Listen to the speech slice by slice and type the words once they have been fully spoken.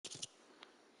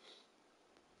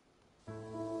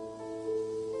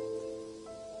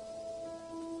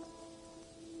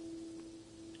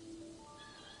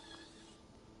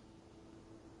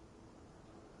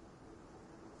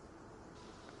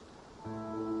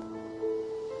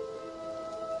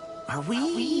Are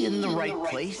we in the right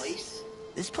place?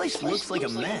 This place looks like a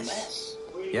mess.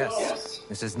 Yes,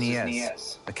 this is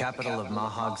Niez, the capital of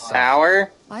Mahag Saar.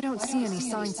 Tower? I don't see any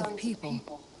signs of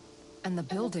people. And the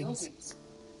buildings.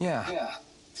 Yeah,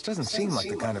 this doesn't seem like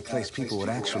the kind of place people would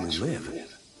actually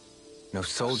live. No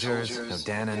soldiers, no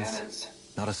Danans,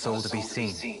 not a soul to be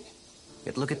seen.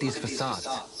 Yet look at these facades.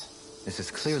 This is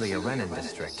clearly a Renan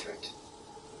district.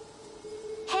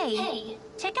 Hey,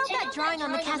 check out that drawing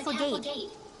on the castle gate.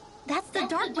 That's the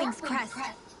Darkwing's crest.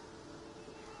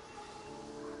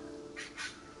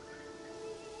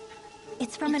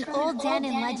 It's from an old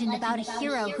Danan legend about a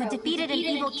hero who defeated an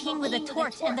evil king with a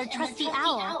torch and their trusty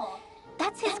owl.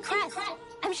 That's his crest.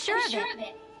 I'm sure of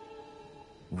it.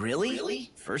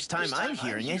 Really? First time I'm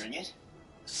hearing it.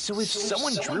 So if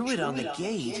someone drew it on the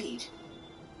gate...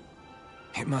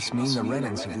 It must mean the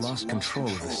Renans have lost control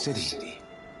of the city.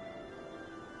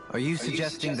 Are you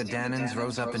suggesting the Danans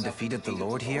rose up and defeated the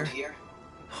Lord here?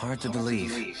 Hard to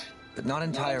believe, but not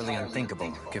entirely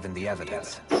unthinkable, given the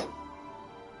evidence.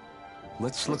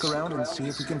 Let's look around and see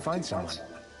if we can find someone.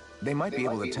 They might be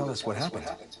able to tell us what happened.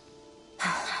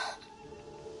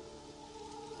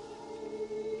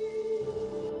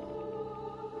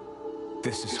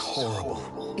 This is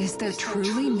horrible. Is there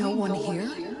truly no one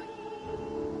here?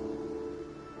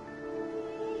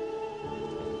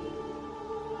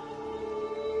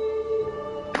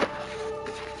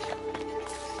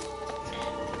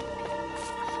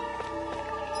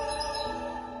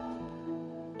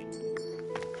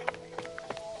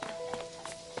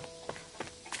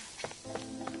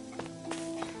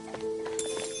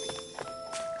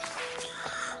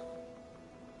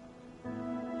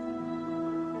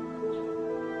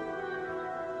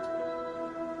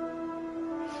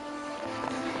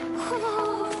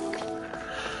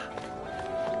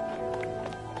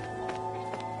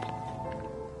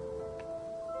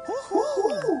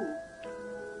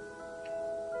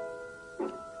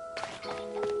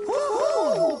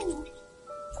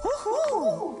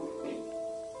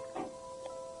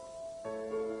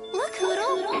 Look,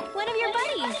 Hootle! One of your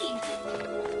buddies!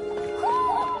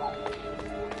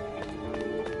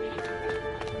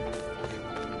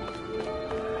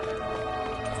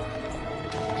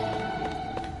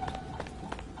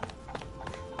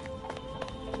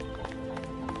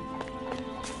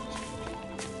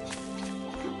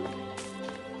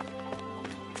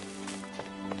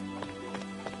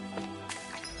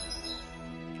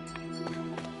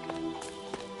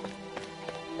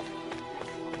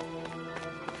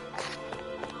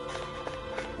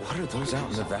 What are those out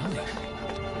in the valley?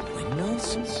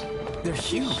 Windmills? They're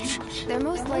huge. They're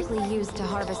most likely used to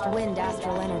harvest wind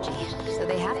astral energy, so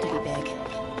they have to be big.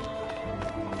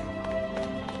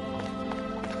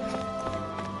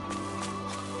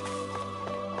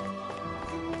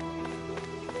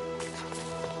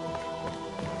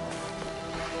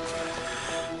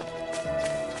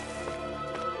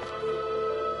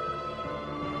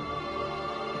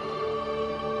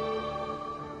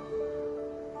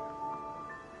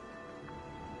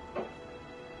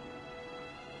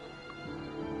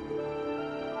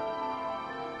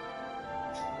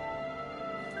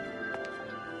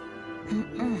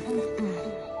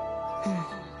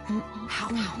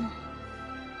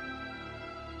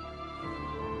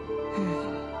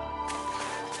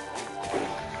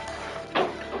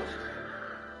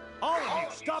 All of you,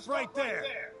 stop right there!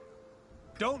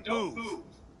 Don't move!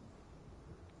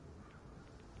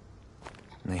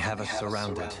 They have us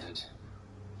surrounded.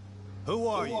 Who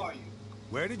are you?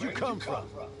 Where did you come from?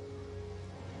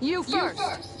 You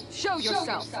first! Show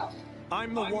yourself!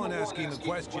 I'm the one asking the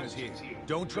questions here.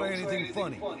 Don't try anything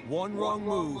funny. One wrong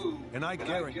move, and I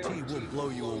guarantee we'll blow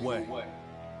you away.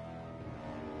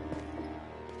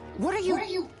 What are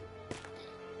you?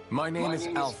 My name is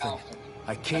Alfin.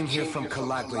 I came here from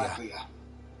Calaglia.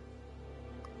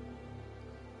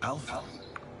 Alpha?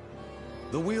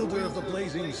 The wielder of the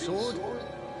blazing sword?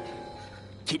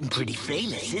 Getting pretty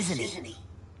famous, isn't he?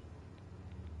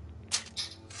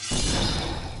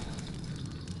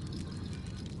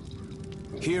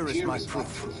 Here is my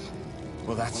proof.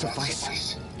 Will that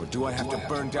suffice? Or do I have to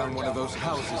burn down one of those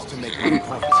houses to make my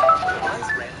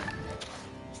point?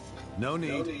 No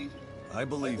need. I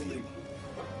believe you.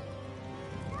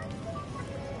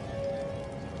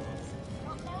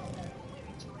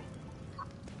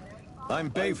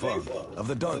 I'm Beifong of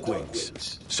the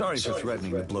Darkwings. Sorry for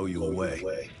threatening to blow you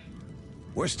away.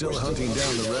 We're still hunting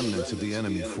down the remnants of the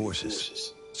enemy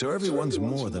forces, so everyone's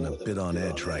more than a bit on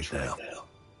edge right now.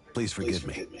 Please forgive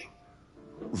me.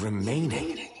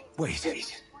 Remaining?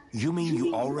 Wait, you mean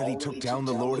you already took down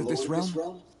the Lord of this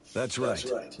realm? That's right.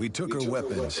 We took her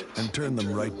weapons and turned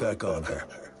them right back on her.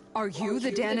 Are you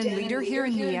the Danon leader here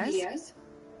in Niez?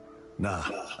 Nah,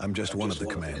 I'm just one of the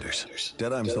commanders.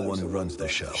 Deadeye's the one who runs the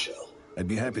show. I'd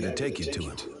be happy to take you to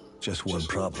him. Just one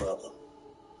problem.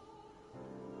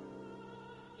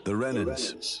 The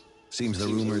Renans. Seems the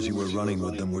rumors you were running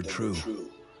with them were true.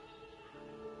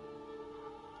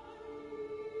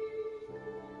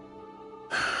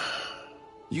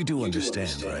 You do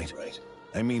understand, right?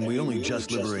 I mean, we only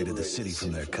just liberated the city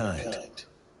from their kind.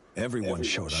 Everyone's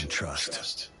short on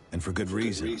trust. And for good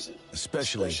reason.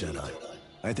 Especially Deadeye.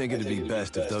 I think it'd be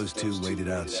best if those two waited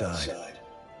outside.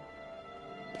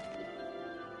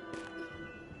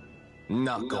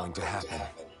 Not going to happen.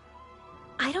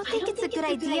 I don't think it's a good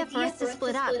idea for us to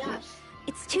split up.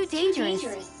 It's too dangerous.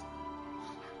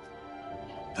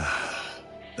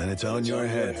 Then it's on your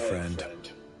head, friend.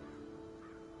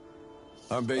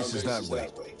 Our base is that way.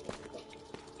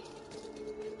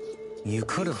 You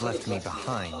could have left me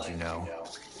behind, you know.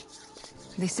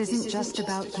 This isn't just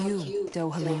about you,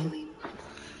 Dohalim.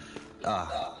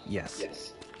 Ah,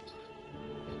 yes.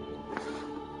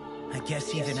 I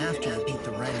guess even after you beat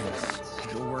the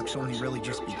Renans, your work's only really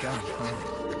just begun, huh?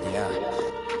 Yeah.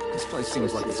 This place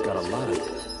seems like it's got a lot of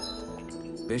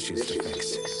issues to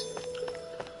fix.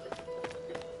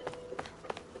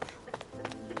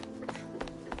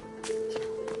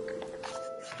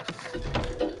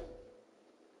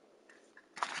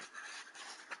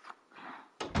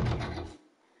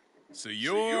 So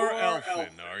you're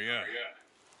Elfin, are ya?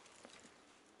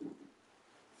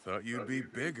 Thought you'd be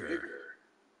bigger.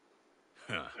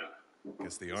 Huh.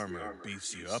 Guess the armor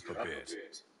beefs you up a bit.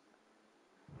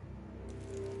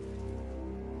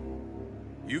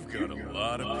 You've got a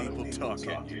lot of people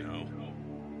talking, you know.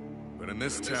 But in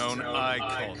this town, I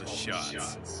call the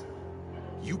shots.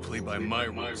 You play by my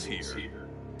rules here.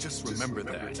 Just remember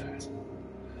that.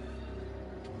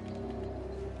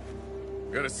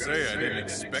 Gotta say, I didn't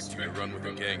expect you to run with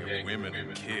a gang of women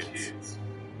and kids.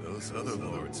 Those other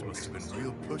lords must have been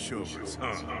real pushovers,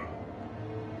 huh?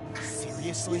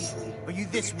 Seriously? Are you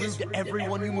this rude to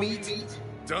everyone you meet?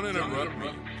 Don't interrupt me,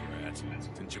 you brat.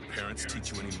 Didn't your parents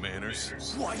teach you any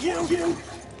manners? What, you?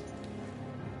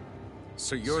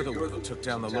 So you're the one who took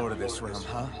down the Lord of this realm,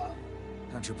 huh?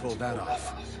 How'd you pull that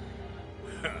off?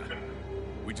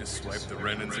 We just swiped the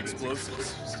Renan's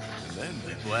explosives. And then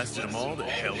we blasted them all to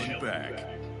hell and back.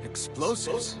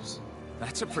 Explosives?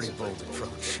 That's a pretty bold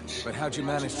approach. But how'd you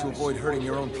manage to avoid hurting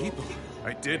your own people?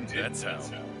 I didn't, that's how.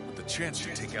 But the chance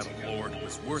to take out a Lord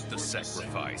was worth the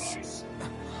sacrifice.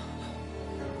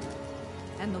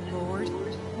 And the Lord?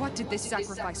 What did this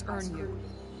sacrifice earn you?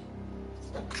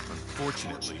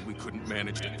 Unfortunately, we couldn't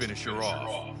manage to finish her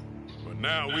off. But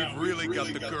now we've really got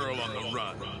the girl on the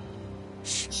run.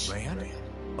 She ran?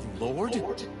 A Lord?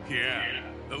 Yeah,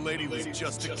 the lady was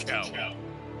just a coward.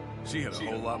 She had a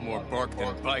whole lot more bark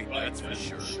than bite, that's for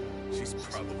sure. She's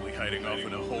probably hiding off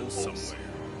in a hole somewhere.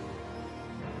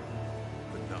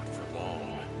 But not for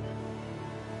long.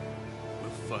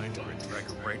 We'll find her and drag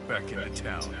her right back into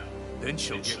town. Then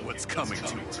she'll get what's coming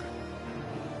to her.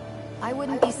 I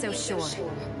wouldn't be so sure.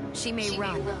 She may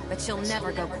run, but she'll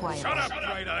never go quiet. Shut up,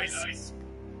 Bright Ice!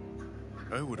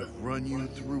 I would have run you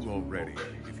through already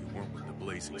if you weren't with the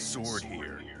blazing sword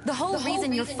here. The whole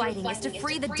reason you're fighting is to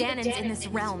free the Danons in this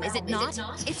realm, is it not?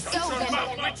 It's so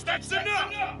then... Witch, that's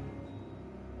enough!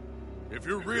 If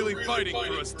you're really fighting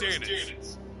for us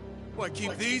Danons, why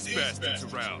keep these bastards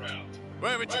around?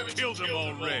 Why haven't you killed them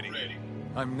already?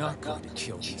 I'm not going to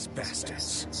kill these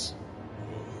bastards.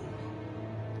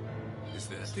 Is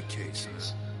that the case,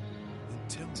 huh?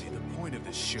 Then tell me the point of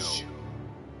the show.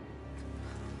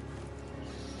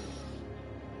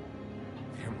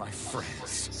 They're my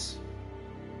friends.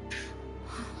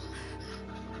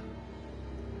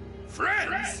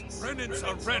 Friends? Renans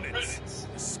are Renans.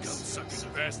 The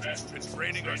scum-sucking bastards have been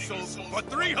draining our souls for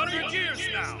 300 years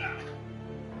now!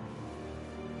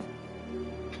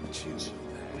 But you know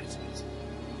that.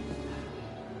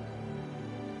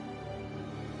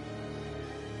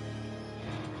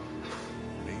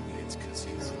 Maybe it's because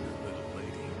you and the little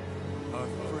lady are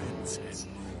friends and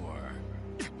more.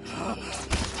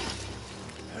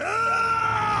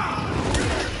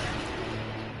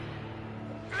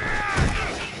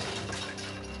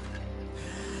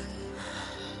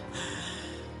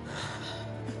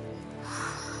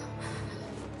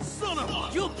 Son of a...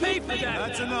 You'll pay for that!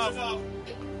 That's enough!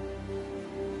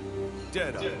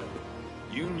 Deadeye,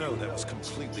 you know that was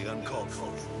completely uncalled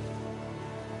for.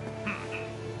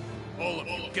 All of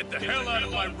you, get the hell out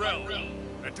of my realm!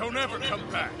 And don't ever come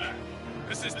back!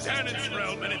 This is Danon's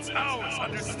realm and it's ours,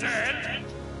 understand?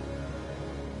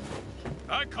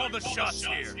 I call the shots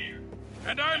here.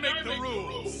 And I make the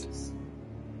rules.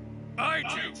 I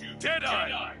do!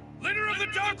 Deadeye! Leader of the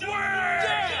Dark Wings!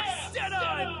 Yes!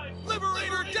 Deadeye!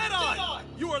 Liberator Deadeye!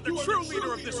 You are the true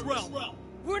leader of this realm!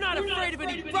 We're not afraid of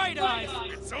any Bright Eyes!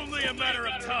 It's only a matter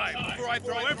of time before I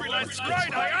throw every last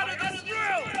Bright Eye out of this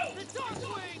drill! The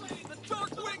Dark Wings! The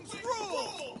Dark Wings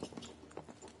rule!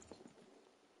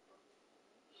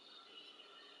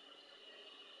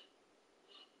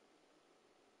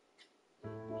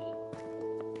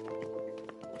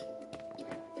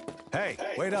 Hey,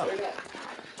 wait up.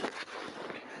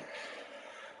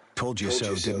 Told you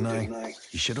so, didn't I?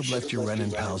 You should have left your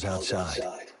Renin pals outside.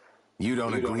 You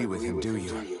don't agree with him, do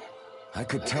you? I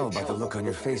could tell by the look on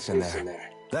your face in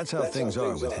there. That's how things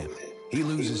are with him. He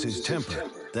loses his temper,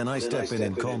 then I step in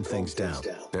and calm things down.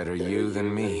 Better you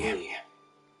than me.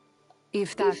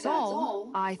 If that's all,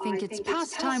 I think it's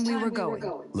past time we were going.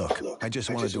 Look, I just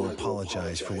wanted to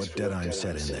apologize for what Deadeye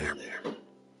said in there.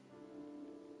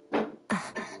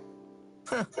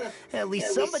 At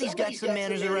least somebody's got some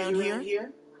manners around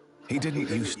here. He didn't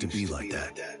used to be like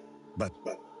that. But,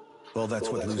 well, that's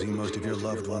what losing most of your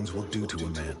loved ones will do to a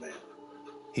man.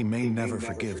 He may never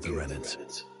forgive the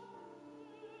Renins.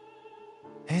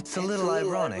 It's a little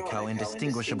ironic how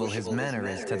indistinguishable his manner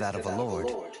is to that of a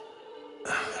lord.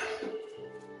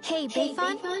 Hey,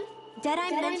 Bayfon?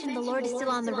 Deadeye mentioned the Lord is still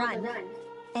on the run.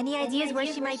 Any ideas where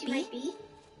she might be?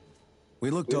 We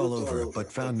looked all over,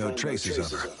 but found no traces of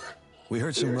her. We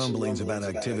heard some rumblings about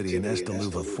activity in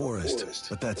Estaluva Forest,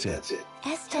 but that's it.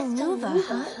 Estaluva,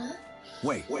 huh?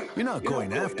 Wait, you're not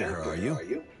going after her, are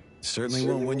you? Certainly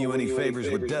won't win you any favors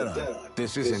with Deadeye.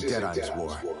 This isn't Deadeye's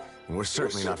war, and we're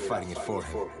certainly not fighting it for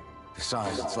him.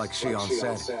 Besides, it's like Shionne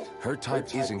said, her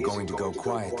type isn't going to go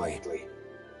quietly.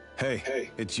 Hey,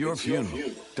 it's your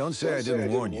funeral. Don't say I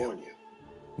didn't warn you.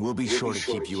 We'll be sure to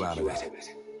keep you out of it.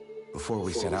 Before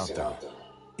we set out, though,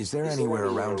 is there anywhere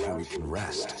around here we can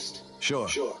rest? Sure.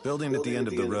 Building at the end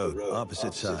of the road,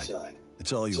 opposite side.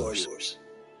 It's all yours.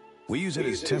 We use it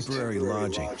as temporary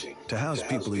lodging, to house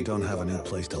people who don't have a new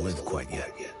place to live quite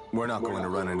yet. We're not going to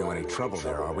run into any trouble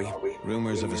there, are we?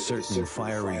 Rumors of a certain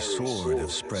fiery sword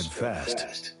have spread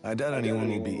fast. I doubt anyone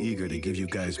will be eager to give you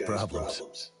guys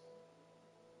problems.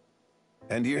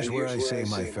 And here's where I say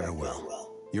my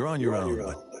farewell. You're on your own,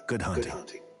 but good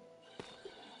hunting.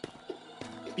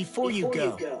 Before you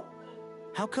go,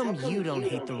 how come you don't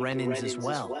hate the Renins as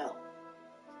well?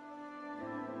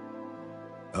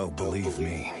 Oh, believe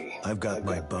me, I've got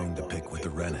my bone to pick with the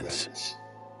Renins.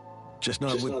 Just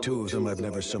not with two of them I've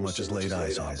never so much as laid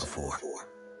eyes on before.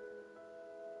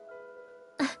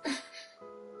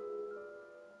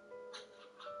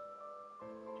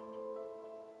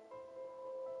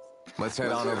 Let's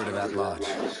head on over to that lodge.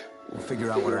 We'll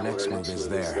figure out what our next move is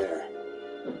there.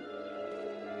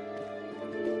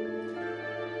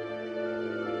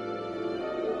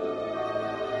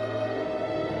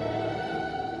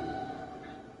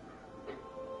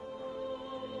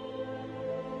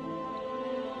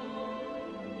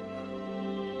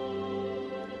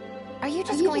 Are you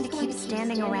just going to keep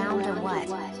standing around or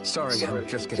what? Sorry, I'm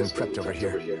just getting prepped over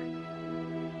here.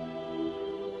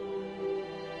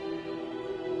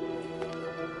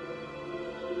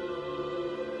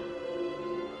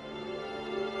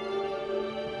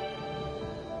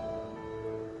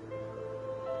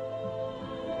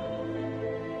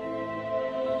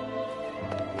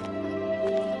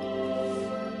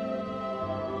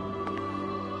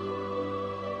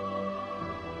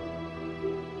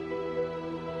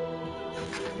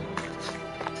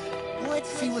 Let's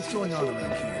see what's going on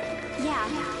around here. Yeah.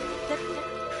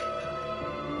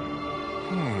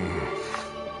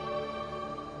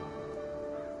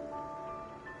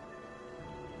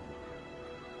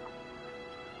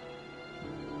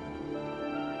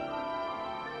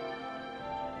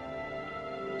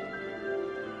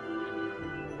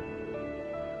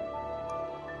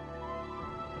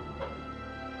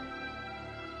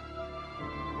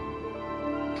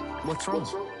 What's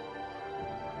wrong?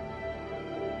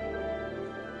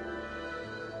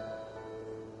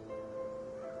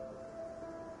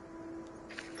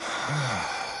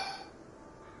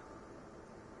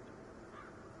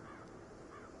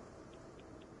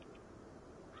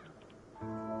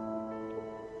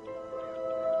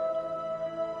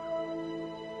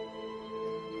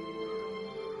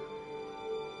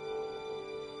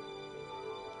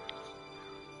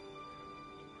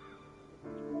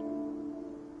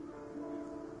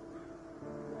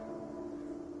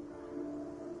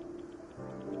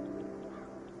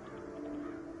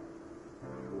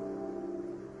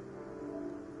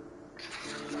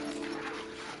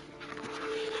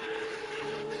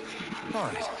 All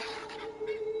right.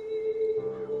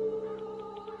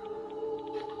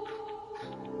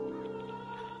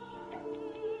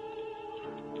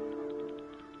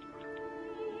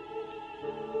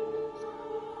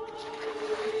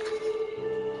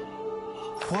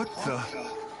 What the?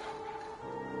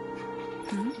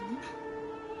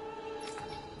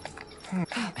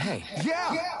 Hey.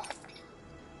 Yeah!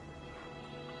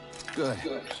 Good.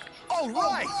 All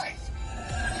right!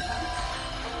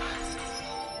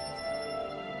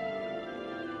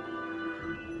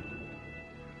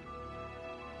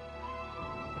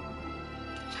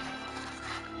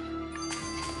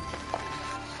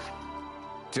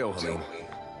 Dohalim,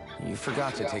 you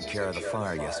forgot to take care of the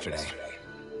fire yesterday.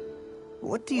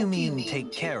 What do you mean,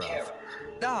 take care of?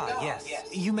 Ah, yes.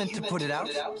 You meant to put it out?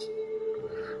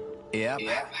 Yep.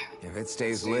 If it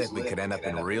stays lit, we could end up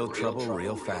in real trouble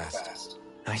real fast.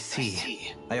 I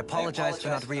see. I apologize for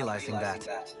not realizing that.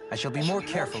 I shall be more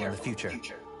careful in the future.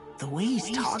 The way he's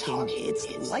talking,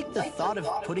 it's like the thought of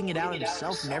putting it out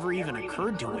himself never even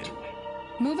occurred to him.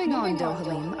 Moving on,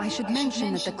 Dohalim, I should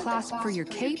mention that the clasp for your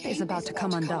cape is about to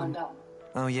come undone.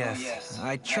 Oh yes,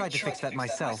 I tried to fix that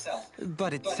myself,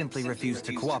 but it simply refused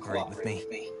to cooperate with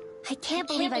me. I can't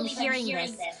believe I'm hearing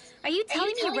this. Are you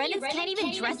telling me Renans can't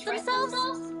even dress themselves?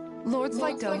 Lords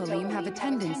like Dohalim have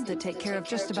attendants that take care of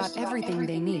just about everything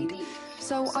they need,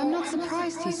 so I'm not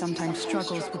surprised he sometimes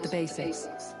struggles with the basics.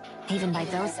 Even by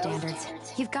those standards,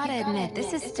 you've got to admit,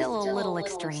 this is still a little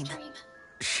extreme.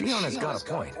 Shionne's got a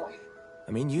point.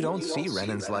 I mean, you don't see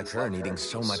Renans like her needing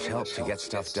so much help to get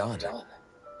stuff done.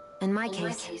 In my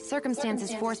case,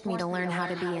 circumstances forced me to learn how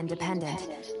to be independent.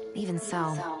 Even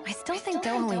so, I still think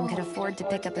Dohalim could afford to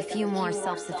pick up a few more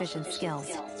self-sufficient skills.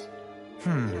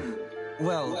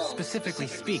 Well, specifically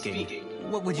speaking,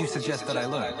 what would you suggest that I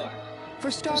learn? For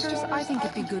starters, I think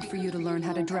it'd be good for you to learn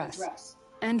how to dress.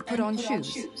 And put on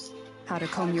shoes. How to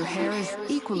comb your hair is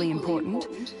equally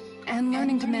important. And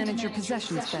learning to manage your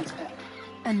possessions better.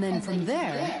 And then from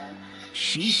there...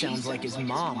 She sounds like his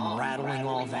mom rattling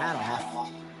all that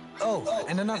off. Oh,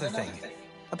 and another thing.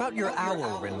 About your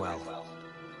owl, Rinwell.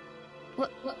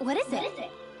 What is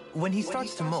it? When he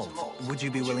starts to molt, would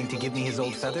you be willing to give me his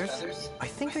old feathers? I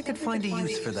think I could find a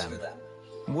use for them.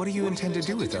 What do you intend to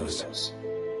do with those?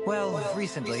 Well,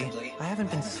 recently, I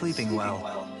haven't been sleeping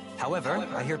well. However,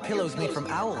 I hear pillows made from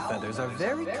owl feathers are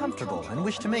very comfortable and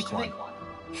wish to make one.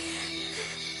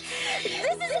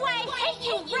 This is why I hate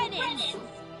you, Renans!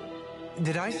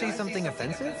 Did I say something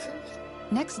offensive?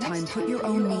 Next time, put your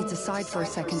own needs aside for a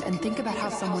second and think about how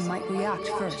someone might react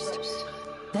first.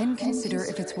 Then consider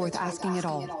if it's worth asking at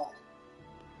all.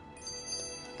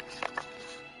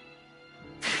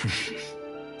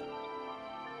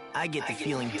 I get the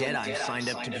feeling Deadeye signed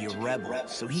up to be a rebel,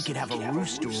 so he could have a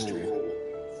rooster rule.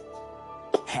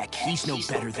 Heck, he's no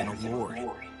better than a lord.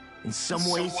 In some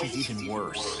ways, he's even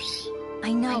worse.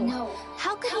 I know.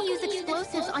 How could he use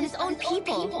explosives on his own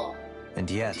people? And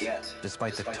yet,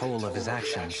 despite the toll of his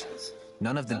actions,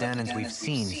 none of the Danans we've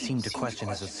seen seem to question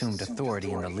his assumed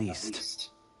authority in the least.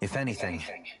 If anything,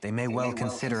 they may well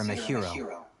consider him a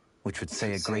hero, which would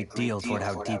say a great deal toward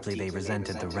how deeply they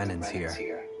resented the Renans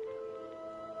here.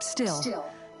 Still,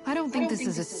 I don't think this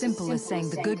is as simple as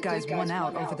saying the good guys won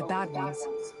out over the bad ones.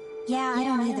 Yeah, I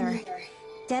don't either.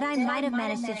 Deadeye might have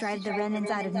managed to drive the Renans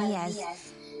out of Niaz,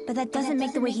 but that doesn't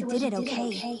make the way he did it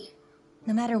okay.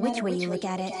 No matter which way you look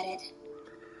at it.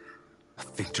 A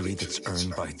victory that's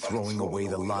earned by throwing away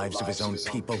the lives of his own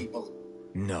people?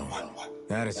 No,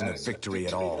 that isn't a victory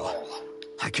at all.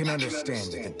 I can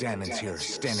understand that the Danans here are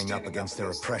standing up against their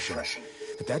oppression,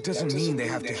 but that doesn't mean they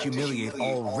have to humiliate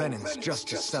all Renans just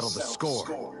to settle the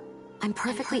score. I'm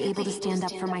perfectly able to stand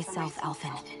up for myself,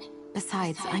 Alphen.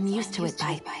 Besides, I'm used to it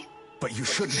by... But you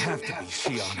shouldn't have to be,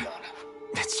 Shionne.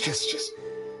 That's just...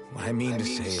 What I mean to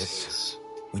say is,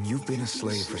 when you've been a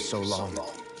slave for so long,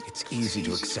 it's easy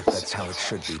to accept that's how it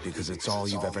should be because it's all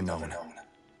you've ever known.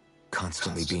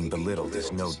 Constantly being belittled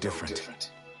is no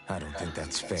different. I don't think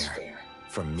that's fair.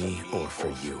 For me or for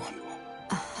you.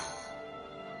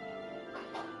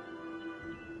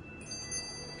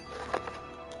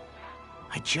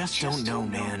 I just don't know,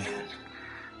 man.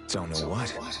 Don't know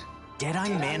what?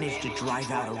 Deadeye managed to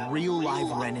drive out a real live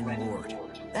Renan lord.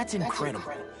 That's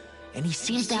incredible. And he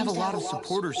seems to have a lot of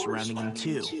supporters surrounding him,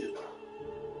 too.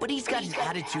 But he's got an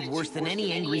attitude worse than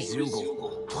any angry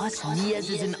Zoogle. Plus, Niaz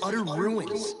is in utter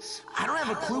ruins. I don't have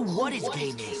a clue what his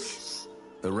game is.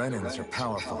 The Renans are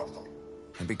powerful.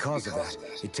 And because of that,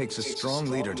 it takes a strong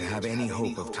leader to have any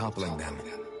hope of toppling them.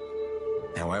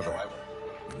 However,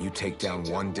 when you take down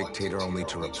one dictator only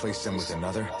to replace them with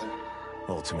another,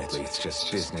 ultimately it's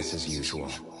just business as usual.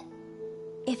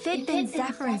 If it'd been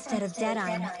Zephyr instead of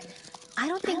Deadeye, I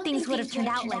don't think things would have turned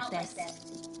out like this.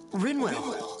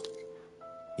 Rinwell.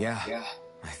 Yeah,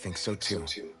 I think so too.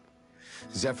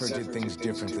 Zephyr did things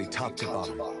differently top to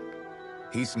bottom.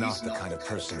 He's not the kind of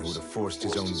person who would have forced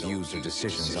his own views or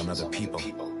decisions on other people.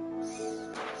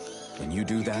 When you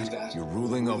do that, you're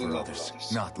ruling over others,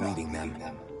 not leading them.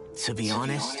 To be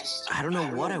honest, I don't know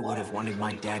what I would have wanted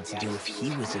my dad to do if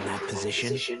he was in that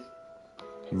position.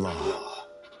 Law.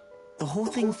 The whole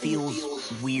thing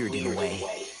feels weird in a way.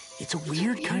 It's a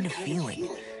weird kind of feeling,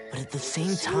 but at the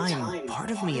same time,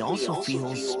 part of me also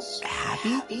feels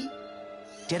happy.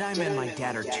 Deadeye and my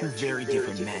dad are two very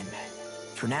different men.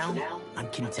 For now, I'm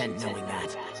content knowing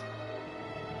that.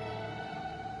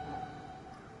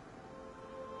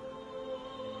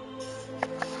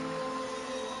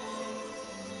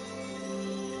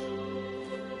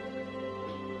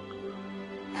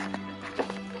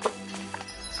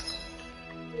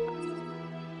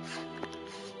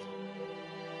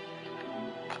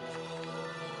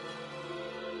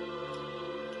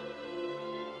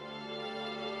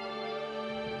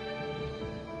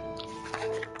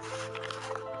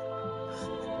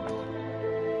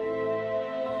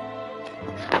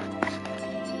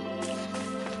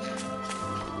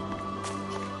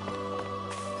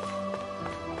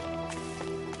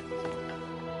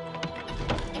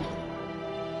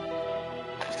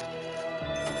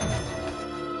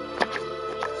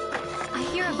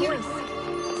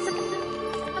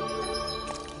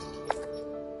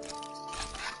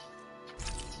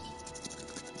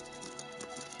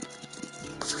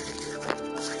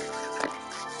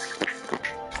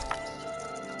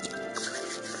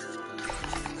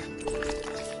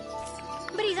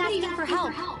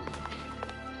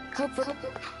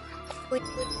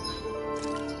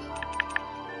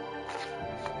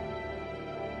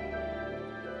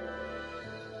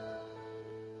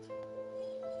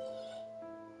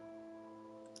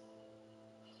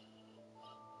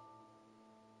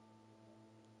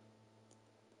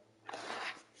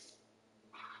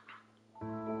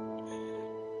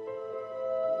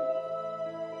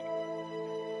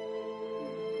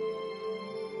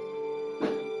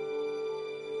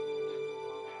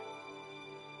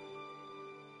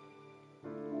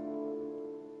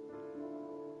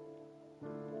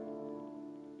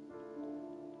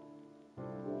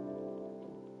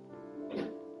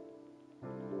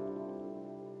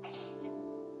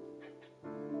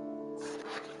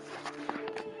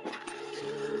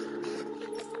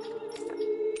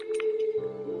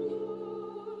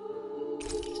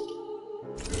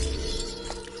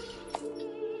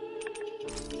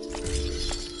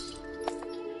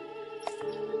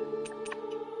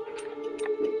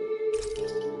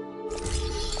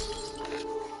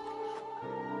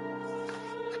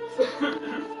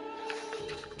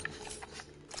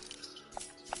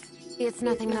 It's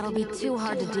nothing that'll be too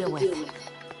hard to deal with.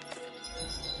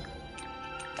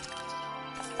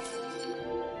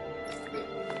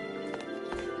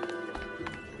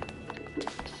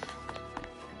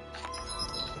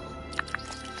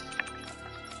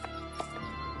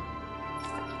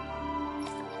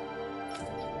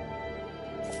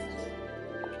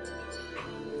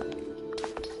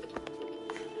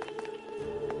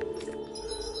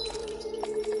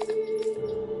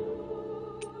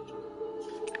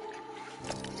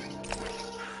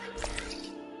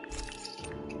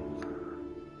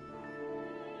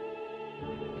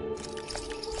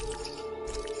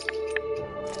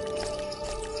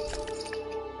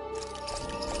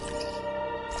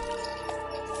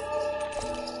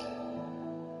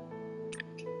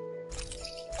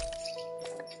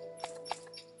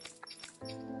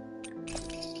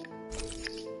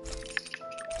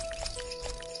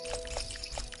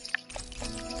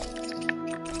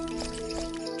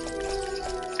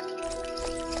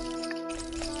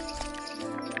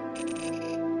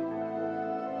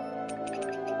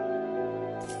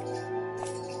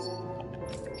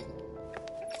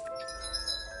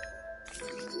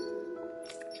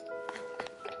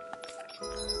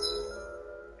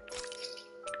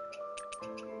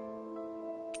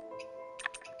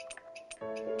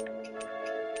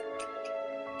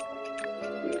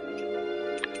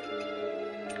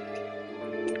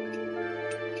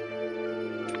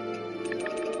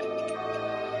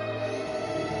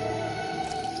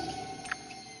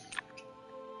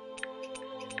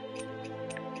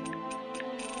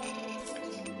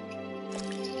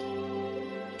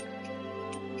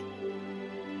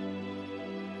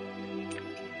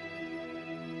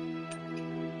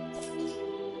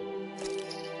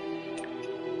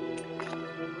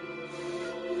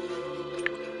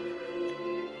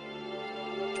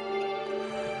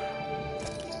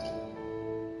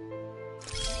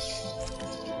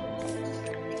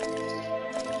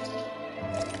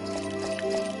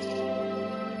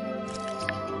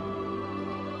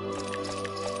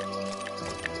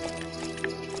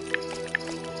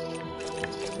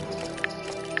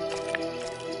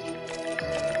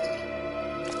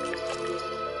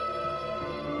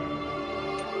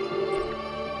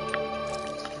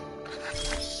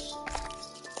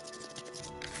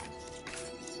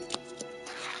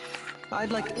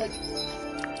 I'd like...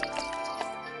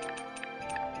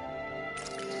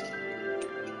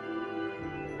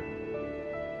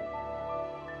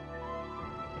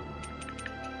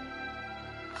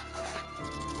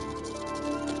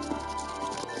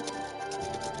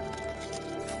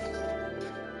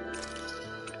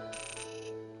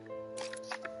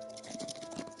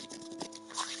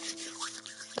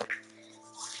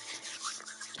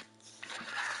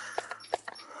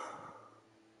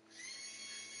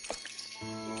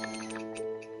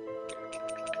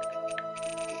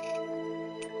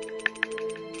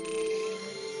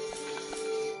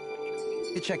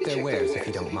 check their wares if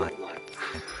you don't mind.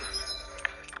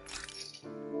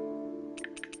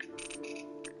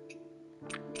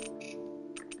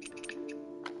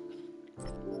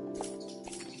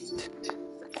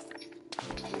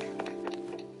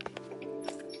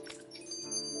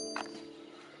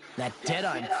 That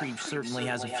Deadeye creep certainly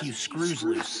has a few screws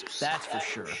loose, that's for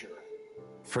sure.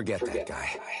 Forget that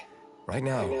guy. Right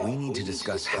now, we need to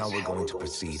discuss how we're going to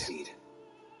proceed.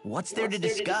 What's there to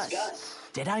discuss?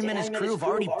 Deadeye and his crew have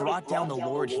already brought down the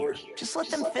Lord here. Just let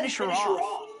them finish her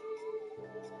off.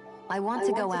 I want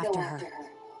to go after her.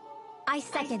 I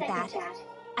second that.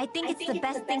 I think it's the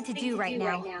best thing to do right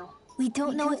now. We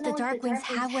don't know if the Darkwings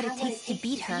have what it takes to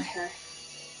beat her.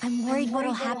 I'm worried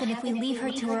what'll happen if we leave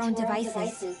her to her own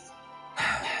devices.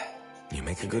 You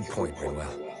make a good point,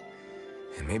 Rinwell.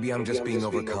 And maybe I'm just being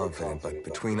overconfident, but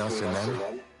between us and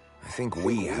them, I think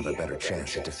we have a better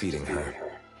chance at defeating her.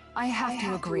 I have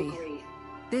to agree.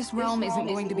 This realm isn't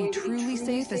going to be truly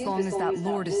safe as long as that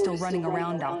Lord is still running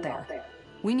around out there.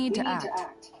 We need to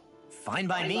act. Fine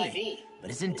by me.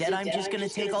 But isn't Deadeye just gonna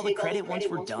take all the credit once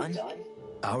we're done?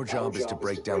 Our job is to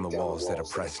break down the walls that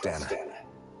oppress Dana.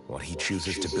 What he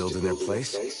chooses to build in their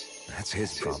place, that's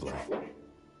his problem.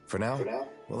 For now,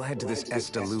 we'll head to this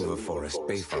Estaluva forest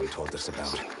Bayfront told us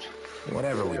about.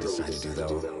 Whatever we decide to do,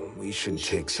 though, we should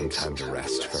take some time to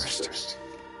rest first.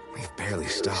 We've barely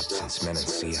stopped since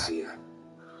Menancia.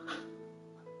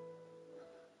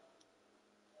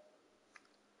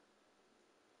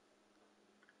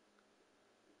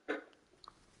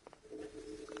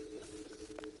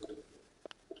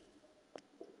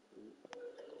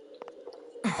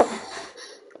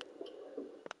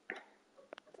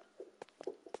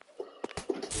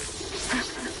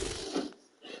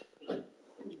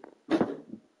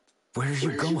 Where are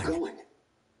you going?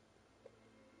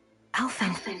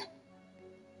 Alphen.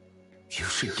 You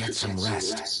should get some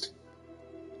rest.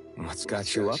 What's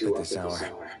got you up at this hour?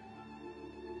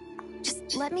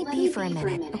 Just let me be for a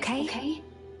minute, okay?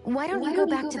 Why don't you go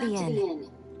back to the inn?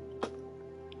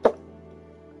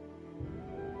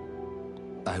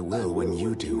 I will when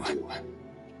you do.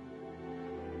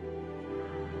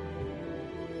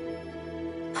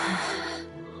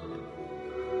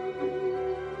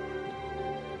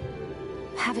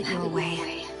 Have it your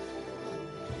way.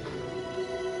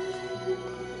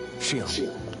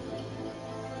 Shionne.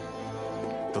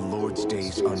 The Lord's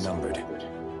days are numbered.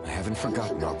 I haven't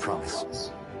forgotten our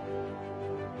promise.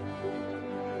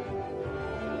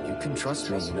 You can trust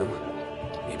me, you know.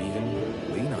 Maybe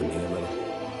even lean on me a little.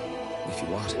 If you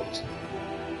want.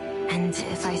 And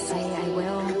if I say I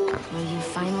will you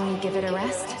finally give it a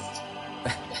rest?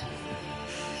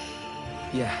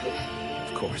 Yeah,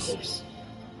 of course.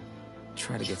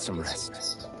 Try to get some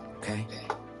rest, okay?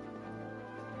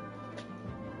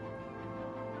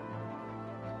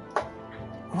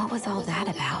 What was all that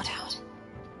about?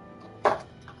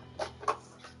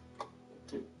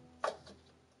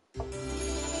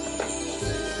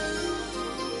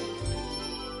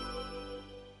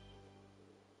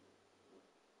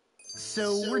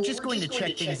 So we're just going to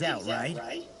check things out,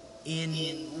 right?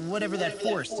 In whatever that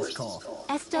forest is called.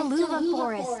 Estaluva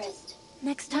Forest.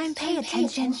 Next time, pay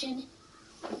attention.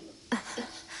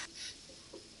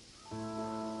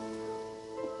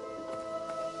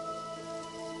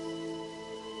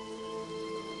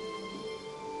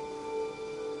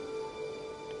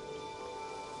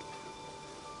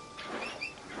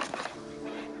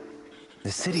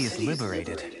 The city is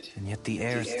liberated, and yet the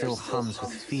air still hums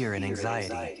with fear and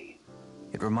anxiety.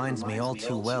 It reminds me all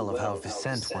too well of how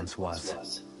Vicente once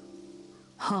was.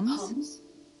 Hums?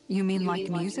 You mean like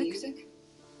music?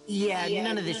 Yeah,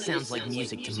 none of this sounds like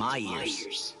music to my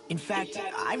ears. In fact,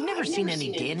 I've never seen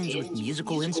any Dahnans with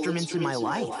musical instruments in my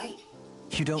life.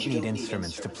 You don't need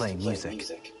instruments to play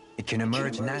music. It can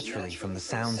emerge naturally from the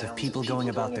sounds of people going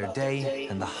about their day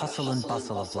and the hustle and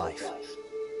bustle of life.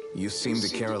 You seem to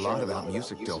care a lot about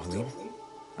music, Dohalim.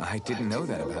 I didn't know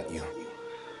that about you.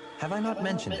 Have I not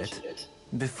mentioned it?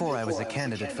 Before I was a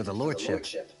candidate for the lordship,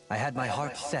 I had my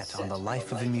heart set on the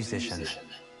life of a musician.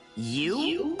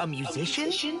 You? A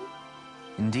musician?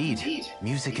 Indeed,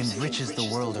 music enriches the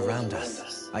world around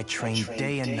us. I train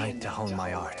day and night to hone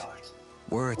my art.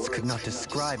 Words could not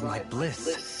describe my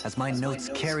bliss, as my notes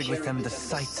carried with them the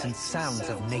sights and sounds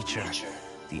of nature,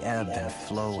 the ebb and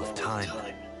flow of time,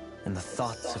 and the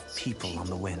thoughts of people on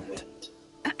the wind.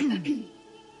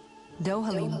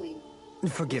 Dohalim.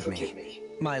 Forgive me.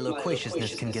 My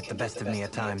loquaciousness can get the best of me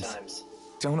at times.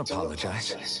 Don't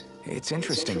apologize. It's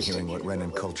interesting hearing what Renan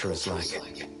culture is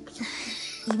like.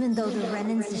 Even though the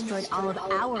Renans destroyed all of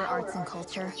our arts and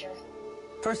culture.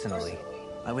 Personally,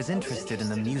 I was interested in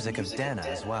the music of Dana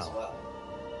as well.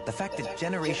 The fact that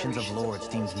generations of lords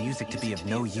deemed music to be of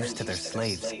no use to their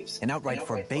slaves, and outright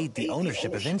forbade the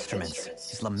ownership of instruments,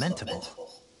 is lamentable.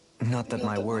 Not that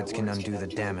my words can undo the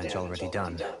damage already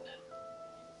done.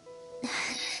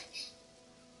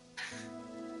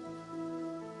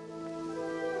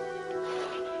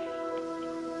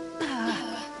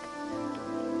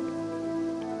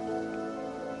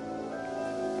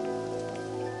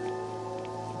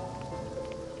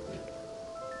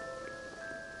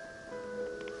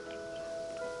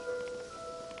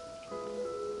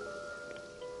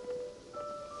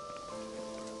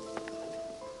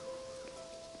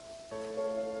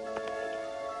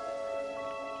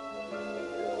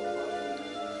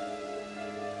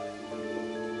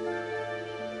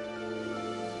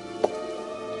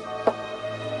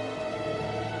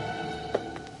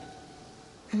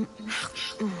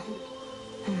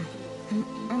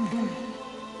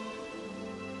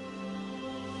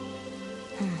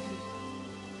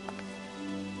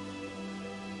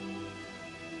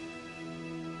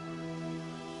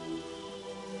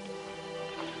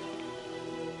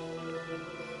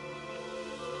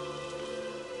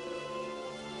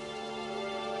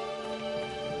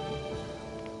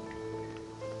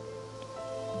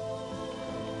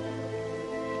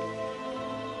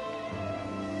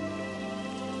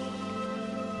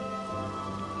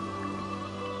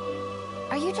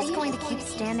 Are you just going to keep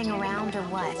standing around or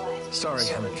what? Sorry,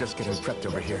 I'm just getting prepped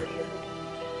over here.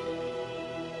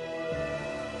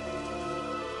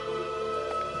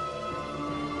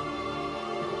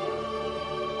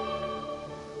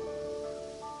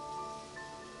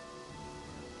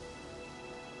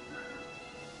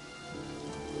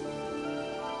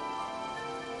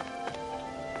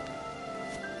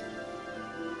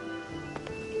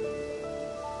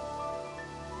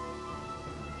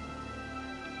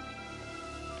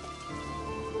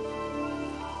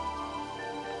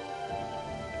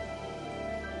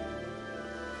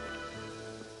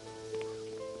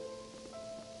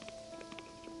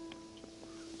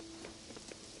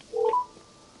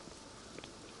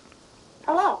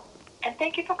 Hello, and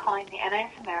thank you for calling the NIS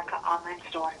America online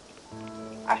store.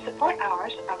 Our support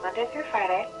hours are Monday through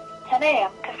Friday, 10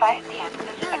 a.m. to 5 p.m.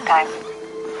 Pacific Time.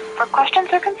 For questions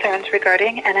or concerns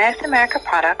regarding NIS America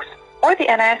products or the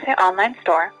NISA online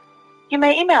store, you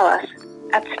may email us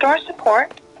at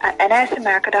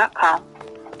storesupport@nisamerica.com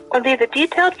or leave a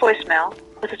detailed voicemail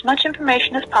with as much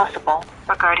information as possible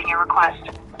regarding your request.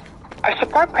 Our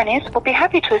support Brennies will be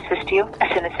happy to assist you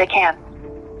as soon as they can.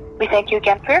 We thank you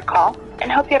again for your call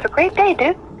and hope you have a great day,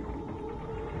 dude.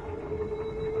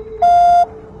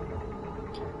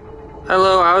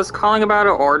 Hello, I was calling about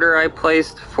an order I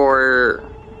placed for,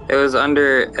 it was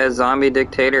under a zombie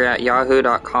dictator at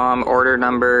yahoo.com, order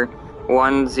number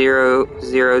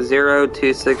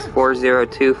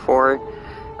 1000264024.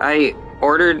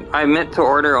 I meant to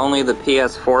order only the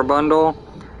PS4 bundle,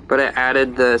 but it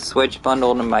added the Switch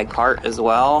bundle to my cart as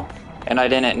well. And I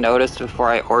didn't notice before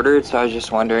I ordered, so I was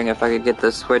just wondering if I could get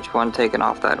the Switch one taken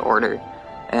off that order.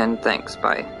 And thanks,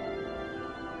 bye.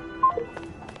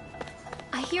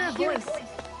 I hear a voice.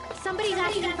 Somebody's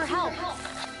asking for help.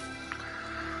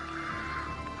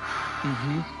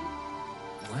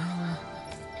 Well,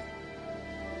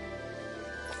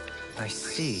 I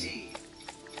see.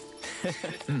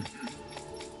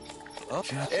 Oh,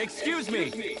 excuse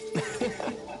me!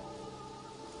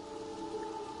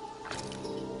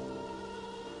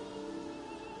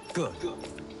 Good.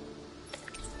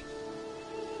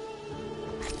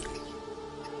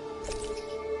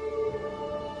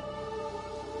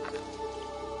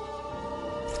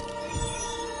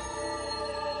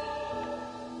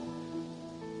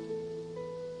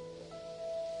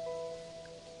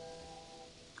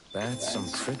 That's some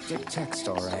cryptic text,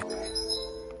 all right.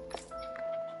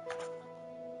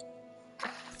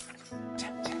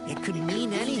 It could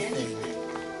mean anything.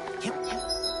 Can't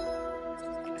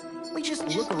we just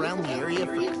look around the area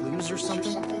for clues or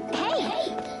something?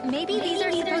 Hey! Maybe these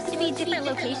are supposed to be different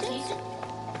locations?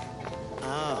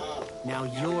 Oh, now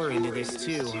you're into this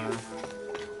too, huh?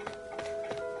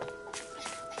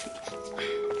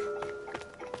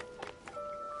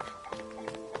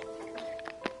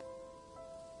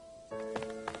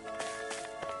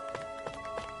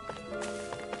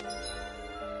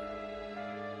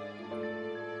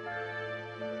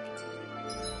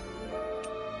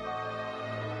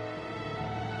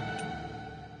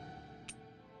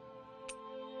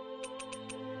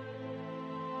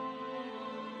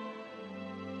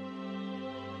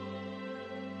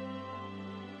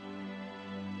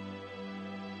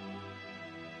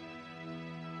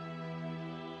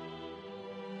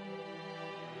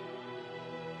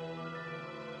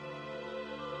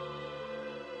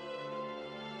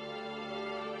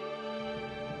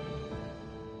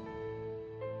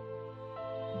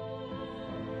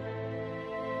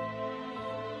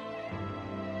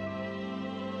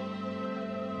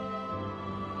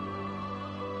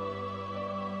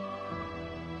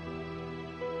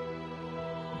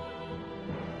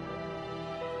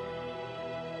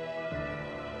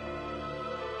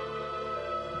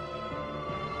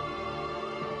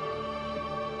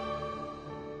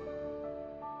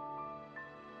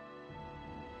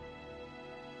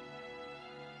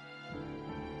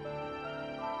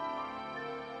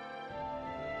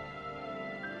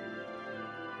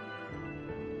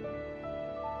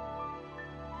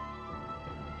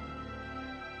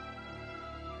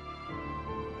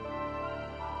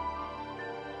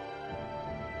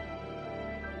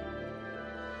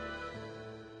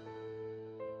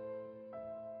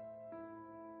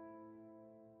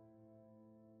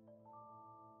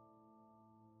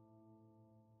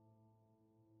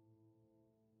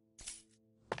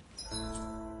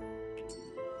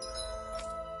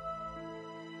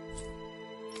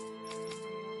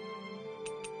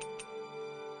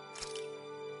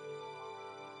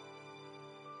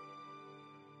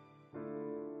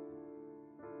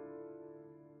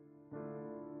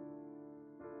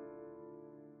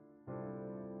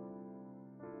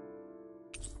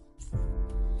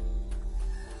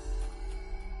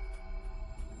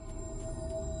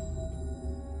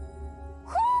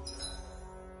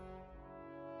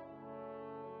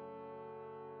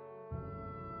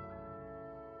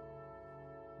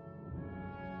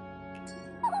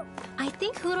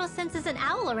 think Hootle senses an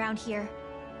owl around here.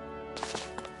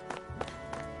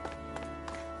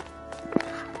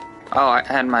 Oh, I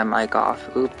had my mic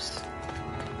off. Oops.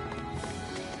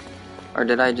 Or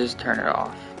did I just turn it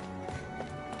off?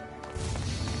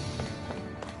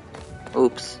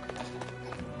 Oops.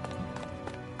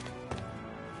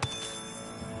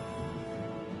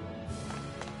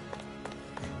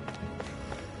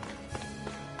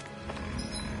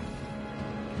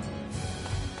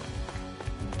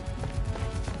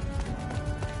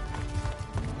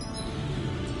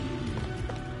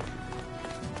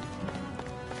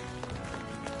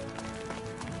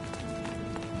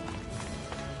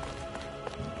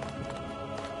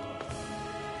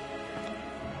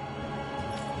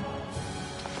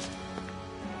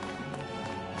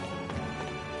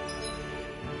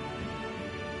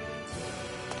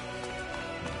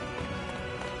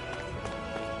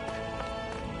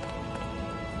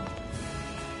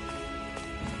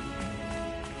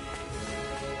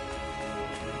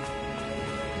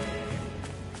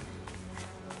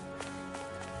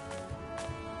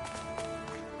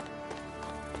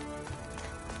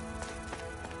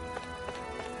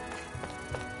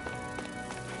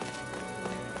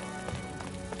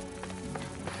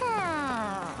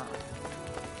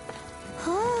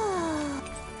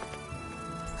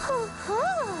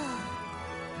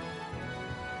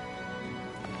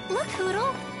 Look,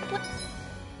 Hootle!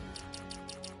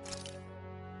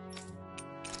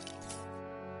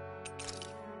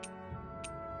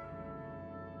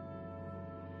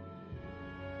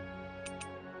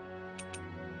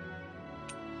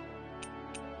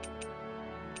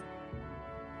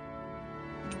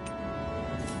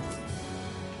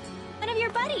 One of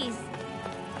your buddies!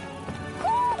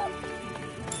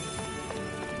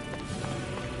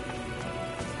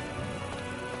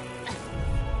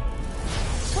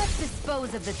 Let's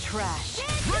dispose of the trash.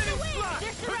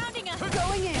 They're surrounding us!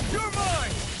 Going in! You're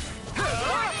mine!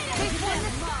 This one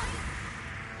is mine!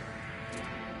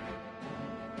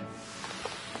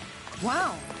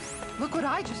 Wow! Look what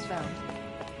I just found.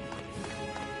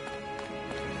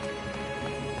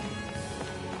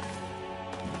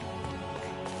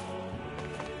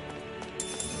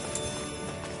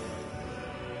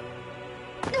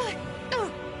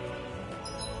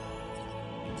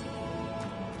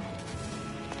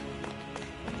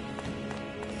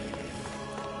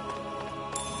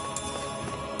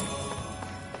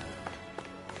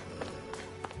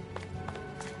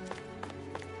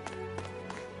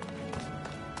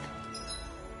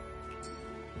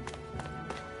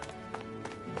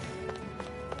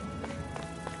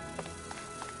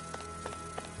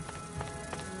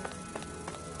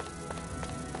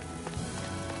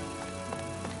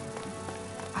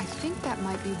 I think that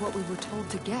might be what we were told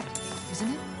to get, isn't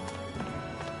it?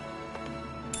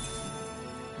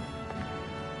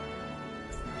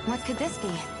 What could this be?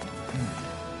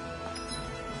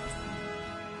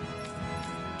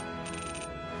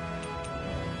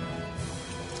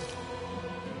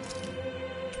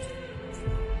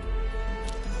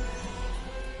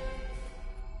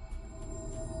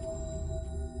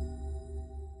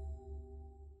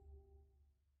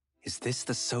 Is this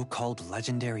the so-called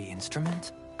legendary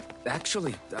instrument?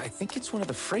 Actually, I think it's one of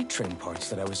the freight train parts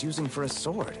that I was using for a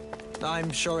sword. I'm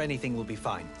sure anything will be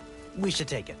fine. We should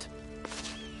take it.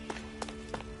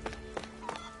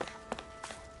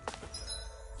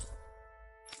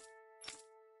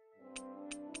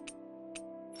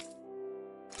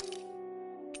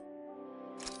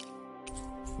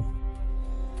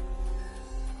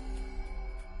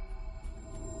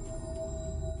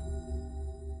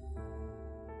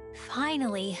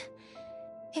 Finally.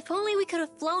 If only we could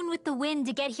have flown with the wind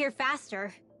to get here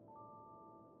faster.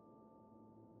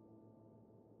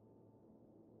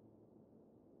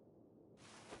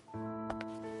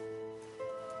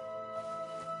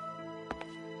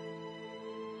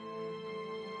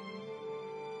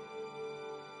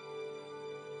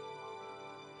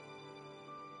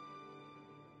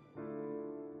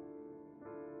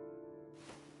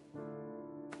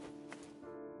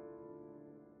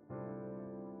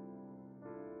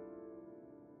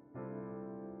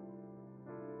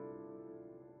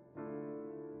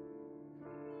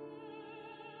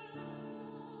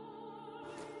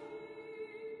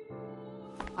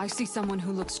 I see someone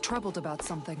who looks troubled about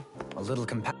something. A little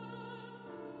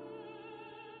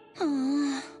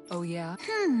Oh, yeah?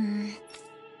 Hmm.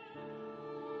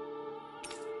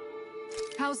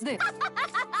 How's this?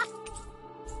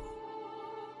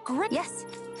 Great. Yes.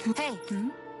 Hey.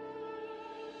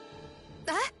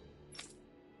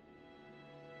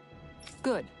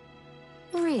 Good.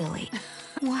 Really?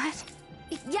 What?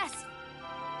 Yes.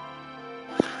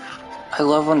 I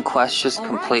love when quests just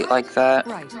complete like that.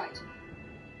 Right.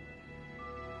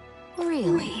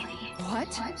 Really?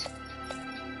 What?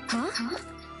 Huh?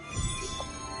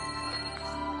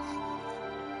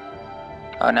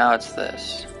 Oh, now it's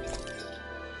this.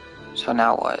 So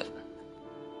now what?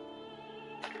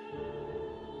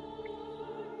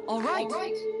 All right.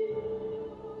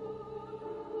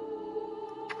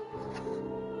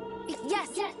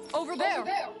 Yes. Over there.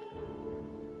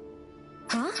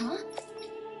 Huh?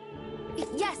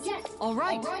 Yes. All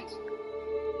right.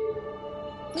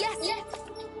 Yes.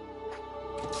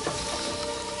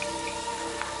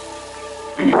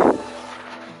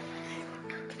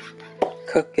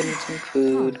 Cooking some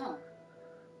food.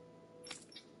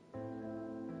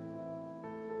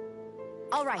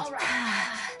 All right.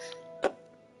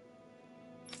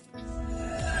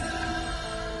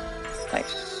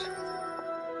 Nice.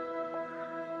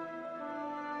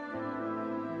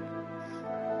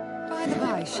 By the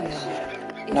by,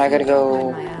 Shia. Now I gotta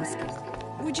go.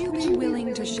 Would you be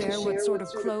willing to share what sort of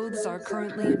clothes are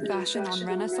currently in fashion on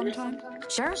Rena sometime?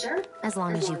 Sure. As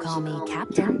long as you call me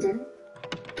Captain.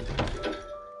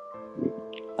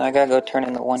 I gotta go turn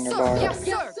in the Wonder Bar. Yes,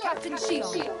 sir, Captain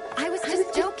Shion. I was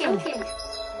just joking.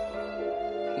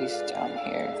 He's down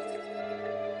here.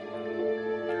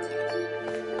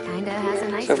 Kinda has a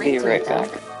nice So ring be to right it, though.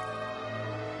 back.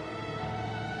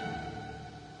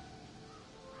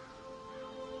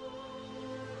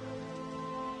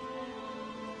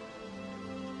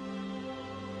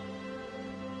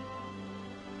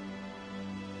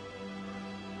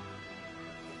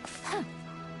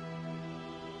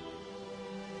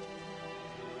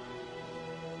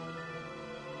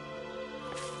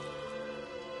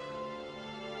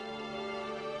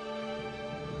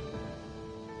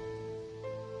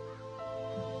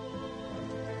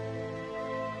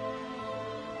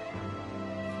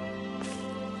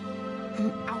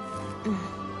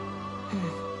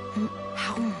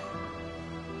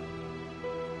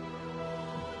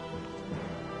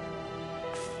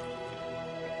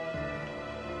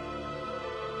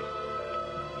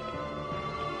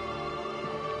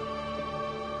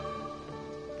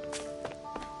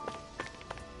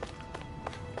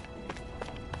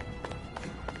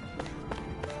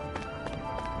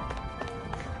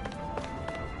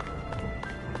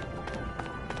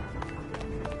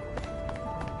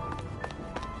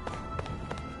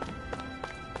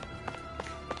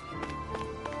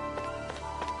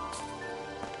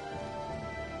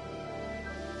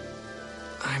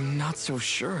 I'm not so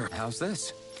sure. How's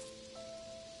this?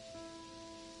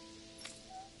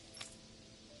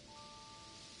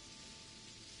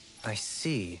 I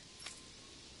see.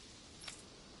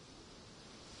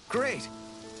 Great!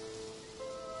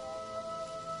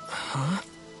 Huh?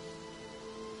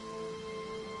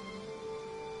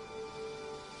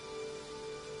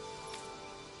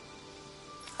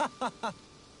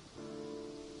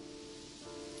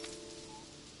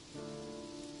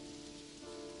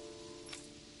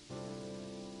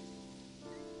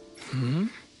 Hmm?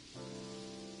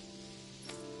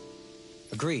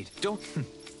 Agreed. Don't...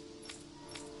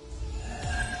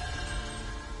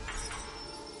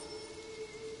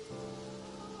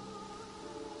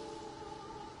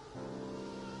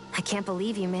 I can't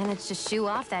believe you managed to shoo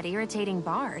off that irritating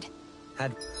bard.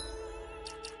 Had...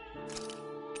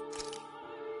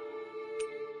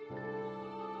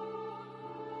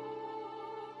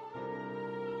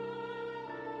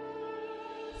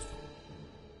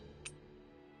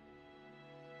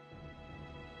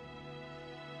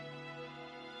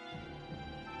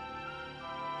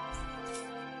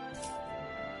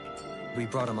 We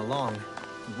brought him along.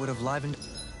 It would have livened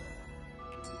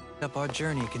up our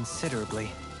journey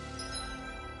considerably.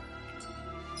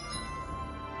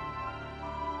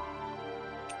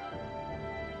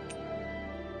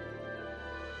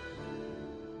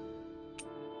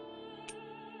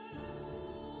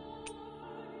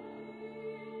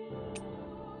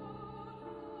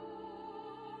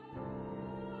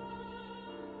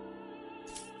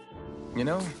 You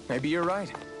know, maybe you're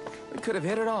right. We could have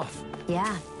hit it off.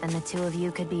 Yeah, and the two of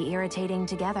you could be irritating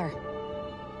together.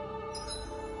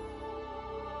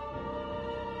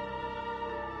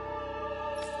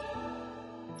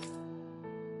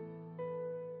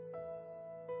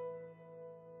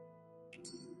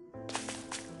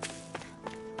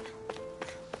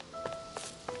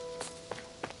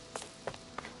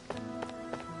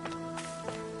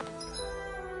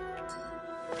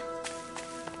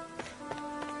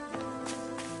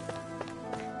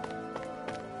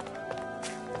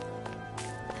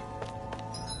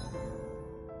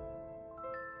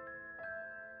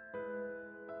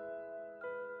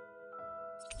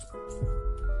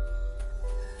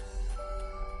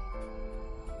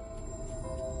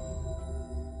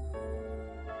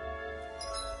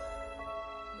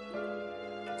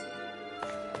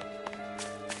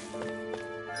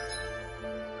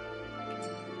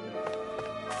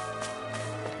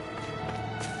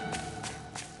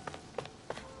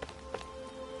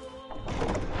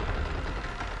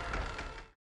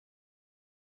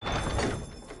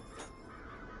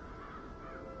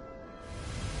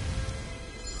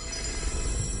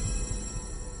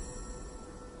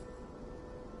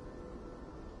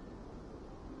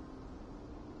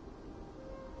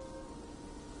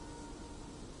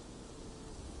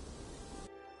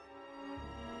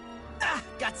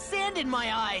 got sand in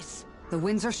my eyes! The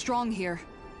winds are strong here.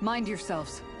 Mind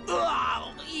yourselves.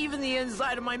 Ugh, even the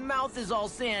inside of my mouth is all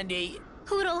sandy.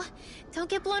 Hootle, don't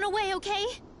get blown away, okay?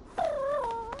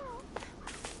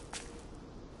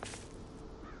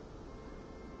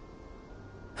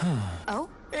 Oh?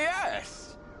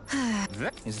 Yes!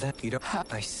 Is that you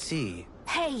don't... I see.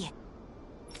 Hey!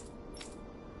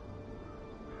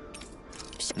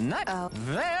 Not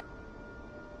there.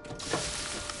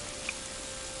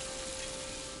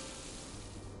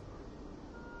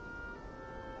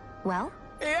 Well?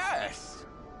 Yes!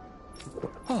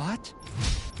 What?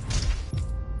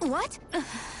 What?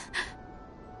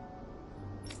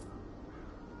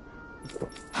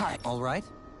 Hi. All right?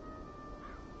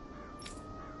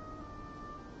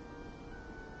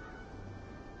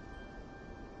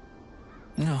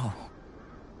 No.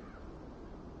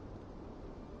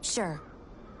 Sure.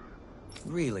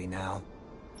 Really now?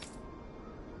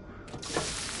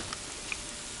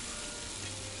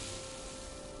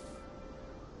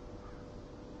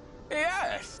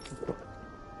 Yes!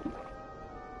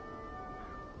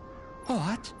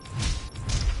 What?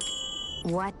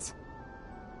 What?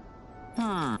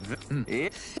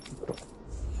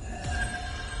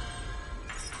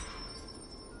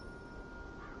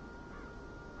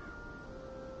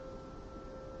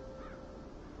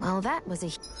 Well, that was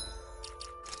a...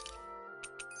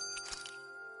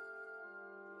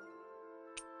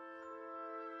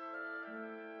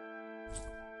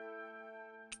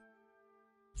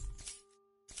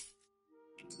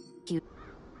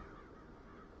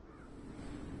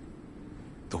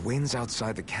 The winds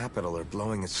outside the capital are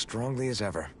blowing as strongly as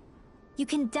ever. You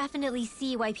can definitely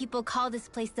see why people call this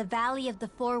place the Valley of the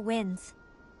Four Winds.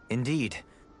 Indeed.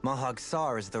 Mahag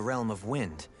Saar is the realm of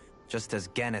wind, just as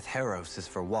Ganeth Heros is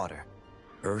for water.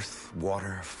 Earth,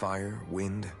 water, fire,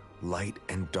 wind, light,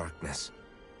 and darkness.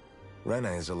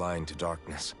 Rena is aligned to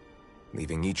darkness,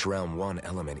 leaving each realm one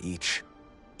element each.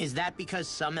 Is that because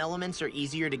some elements are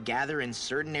easier to gather in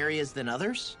certain areas than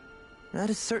others? That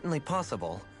is certainly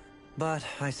possible, but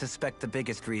I suspect the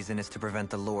biggest reason is to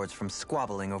prevent the lords from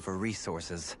squabbling over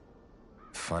resources.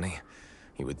 Funny.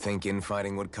 You would think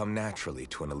infighting would come naturally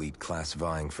to an elite class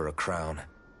vying for a crown.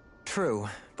 True,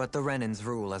 but the Renans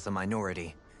rule as a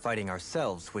minority. Fighting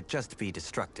ourselves would just be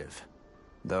destructive.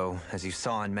 Though, as you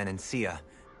saw in Menancia,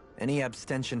 any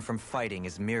abstention from fighting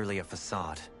is merely a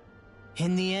facade.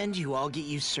 In the end, you all get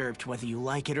usurped whether you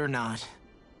like it or not.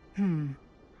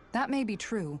 That may be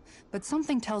true, but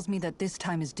something tells me that this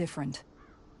time is different.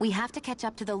 We have to catch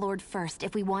up to the Lord first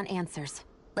if we want answers.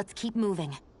 Let's keep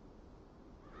moving.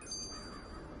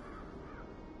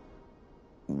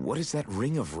 What is that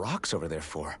ring of rocks over there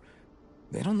for?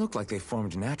 They don't look like they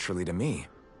formed naturally to me.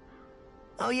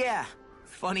 Oh yeah.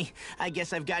 Funny, I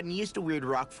guess I've gotten used to weird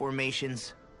rock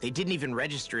formations. They didn't even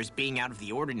register as being out of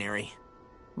the ordinary.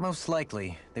 Most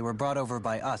likely, they were brought over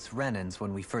by us Renans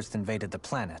when we first invaded the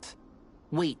planet.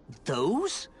 Wait,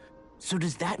 those? So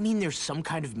does that mean there's some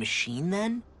kind of machine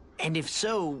then? And if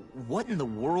so, what in the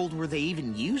world were they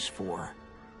even used for?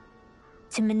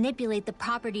 To manipulate the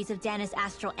properties of Dana's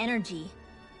astral energy.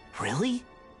 Really?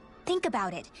 Think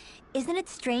about it. Isn't it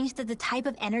strange that the type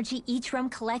of energy each realm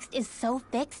collects is so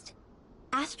fixed?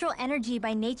 Astral energy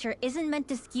by nature isn't meant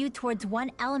to skew towards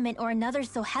one element or another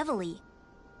so heavily.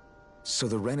 So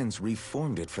the Renans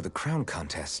reformed it for the crown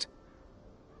contest.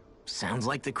 Sounds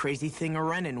like the crazy thing a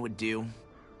Renan would do.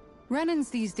 Renans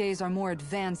these days are more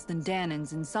advanced than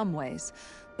Danans in some ways,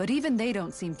 but even they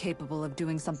don't seem capable of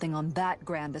doing something on that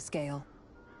grand a scale.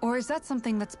 Or is that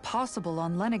something that's possible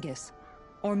on Lenegis?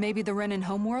 Or maybe the Renan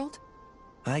homeworld?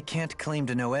 I can't claim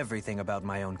to know everything about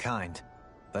my own kind,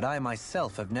 but I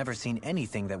myself have never seen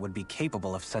anything that would be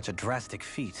capable of such a drastic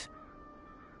feat.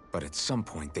 But at some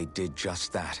point they did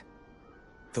just that.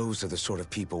 Those are the sort of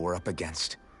people we're up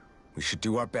against. We should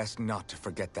do our best not to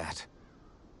forget that.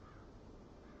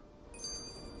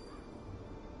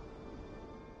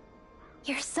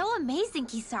 You're so amazing,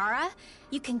 Kisara.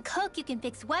 You can cook, you can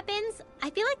fix weapons. I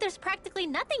feel like there's practically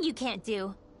nothing you can't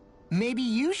do. Maybe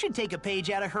you should take a page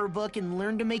out of her book and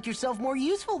learn to make yourself more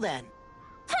useful then.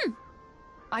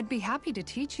 I'd be happy to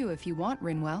teach you if you want,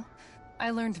 Rinwell. I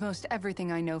learned most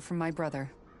everything I know from my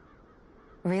brother.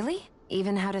 Really?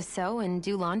 Even how to sew and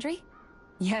do laundry?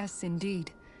 Yes,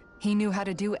 indeed. He knew how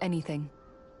to do anything.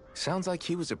 Sounds like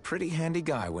he was a pretty handy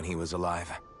guy when he was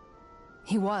alive.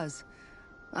 He was.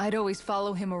 I'd always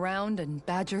follow him around and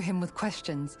badger him with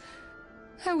questions.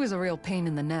 I was a real pain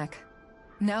in the neck.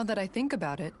 Now that I think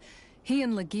about it, he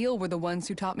and Lagiel were the ones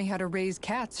who taught me how to raise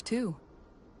cats, too.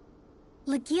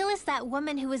 Lagiel is that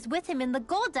woman who was with him in the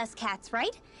Gold Dust Cats,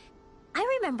 right?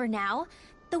 I remember now.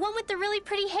 The one with the really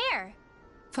pretty hair.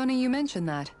 Funny you mention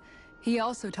that. He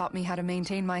also taught me how to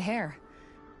maintain my hair.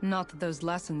 Not that those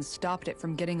lessons stopped it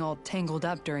from getting all tangled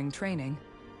up during training.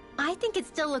 I think it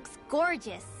still looks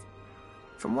gorgeous.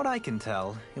 From what I can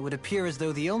tell, it would appear as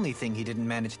though the only thing he didn't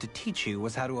manage to teach you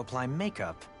was how to apply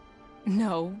makeup.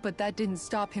 No, but that didn't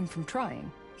stop him from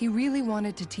trying. He really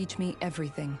wanted to teach me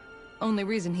everything. Only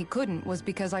reason he couldn't was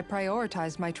because I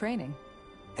prioritized my training.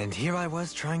 And here I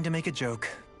was trying to make a joke.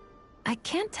 I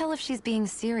can't tell if she's being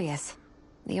serious.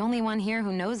 The only one here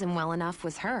who knows him well enough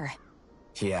was her.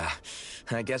 Yeah,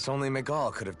 I guess only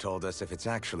Miguel could have told us if it's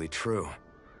actually true.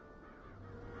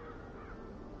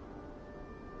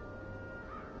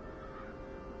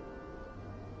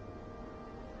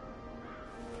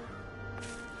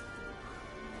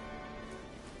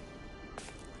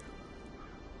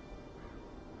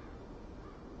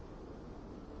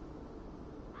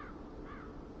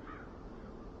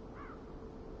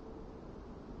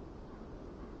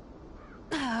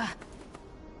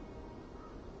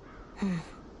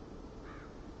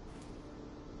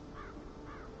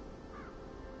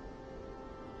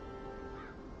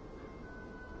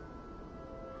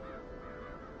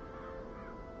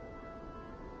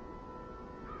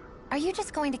 Are you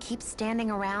just going to keep standing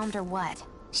around or what?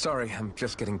 Sorry, I'm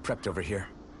just getting prepped over here.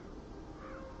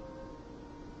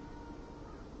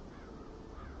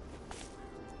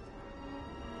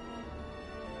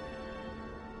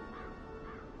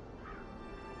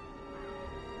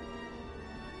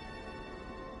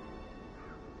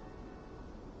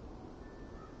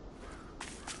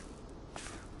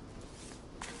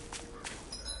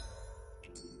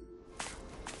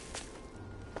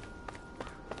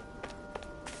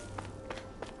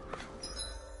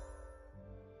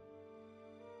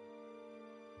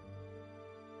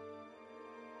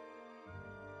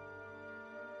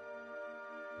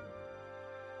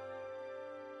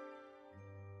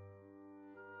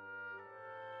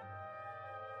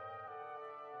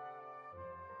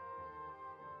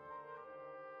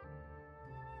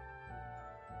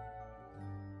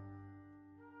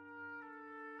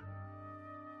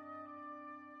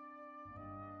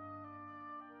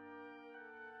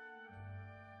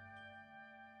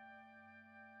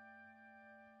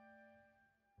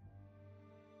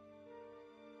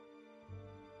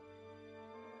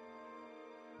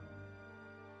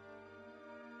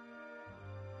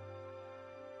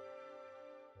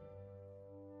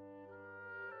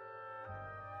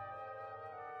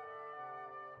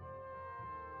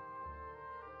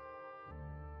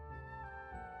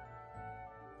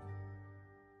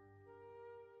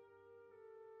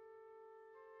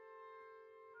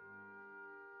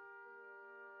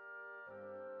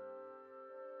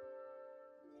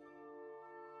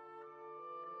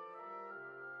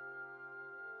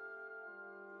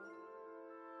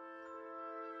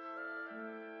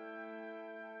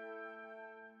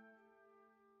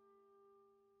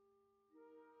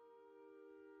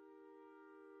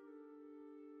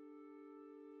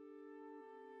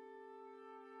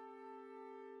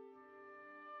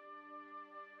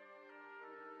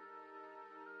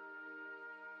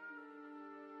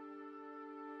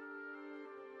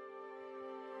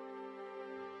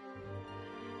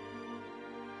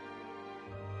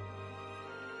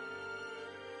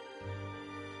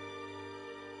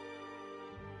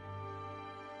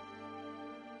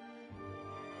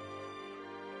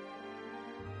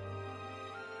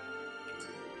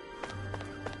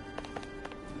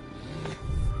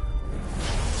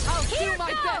 Here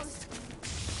my goes! best!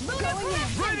 Lunar Going in!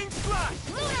 corruption! Raining slash!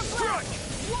 Lunar Strike!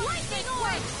 blast! Lightning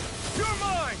orb! You're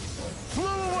mine! Flew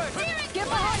away! Spirit Get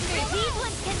blast! behind me! These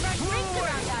ones can run Flew rings away!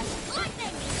 around us!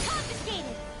 Lightning!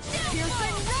 Confiscated!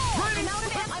 Piercing roar! I'm out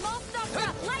of it! I'm all stuck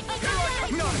up! Lightning!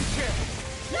 Not a chance!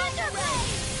 Thunder ray!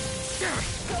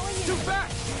 Going in! Too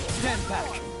fast! Stand back.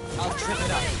 I'll trip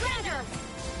it up.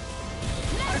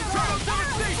 Eternal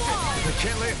devastation! I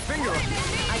can't lay a finger on you.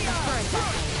 I prefer it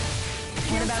that way.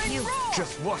 What about you?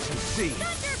 Just watch and see.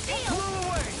 Thunder peal! Flew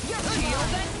away!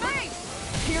 Shield and face!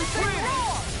 Piercing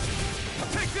roar!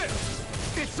 Take this!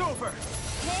 It's over!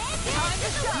 Time to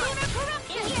shine! Lunar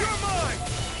corruption! You're mine!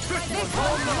 This one's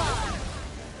all mine!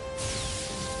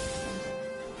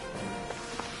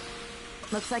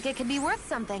 Looks like it could be worth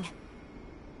something.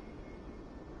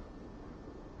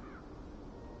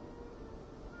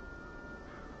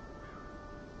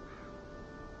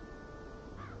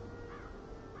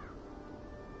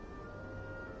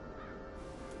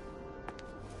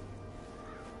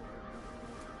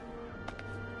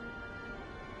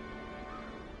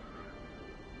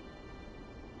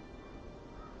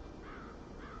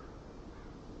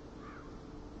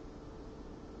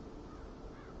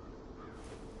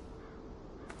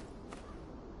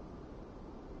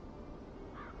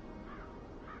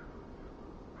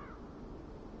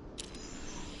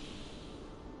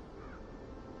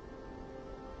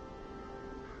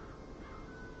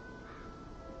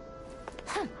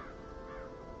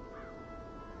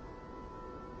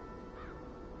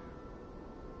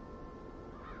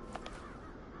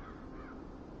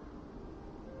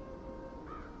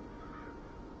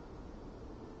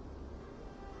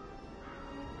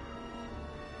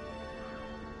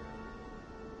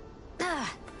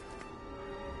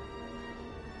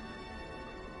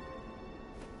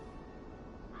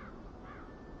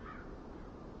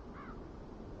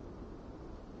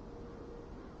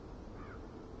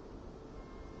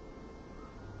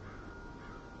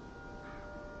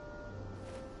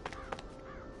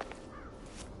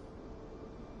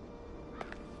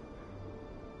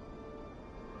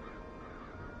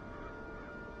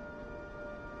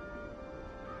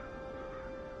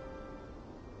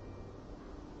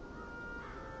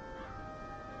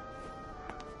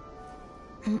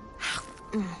 How?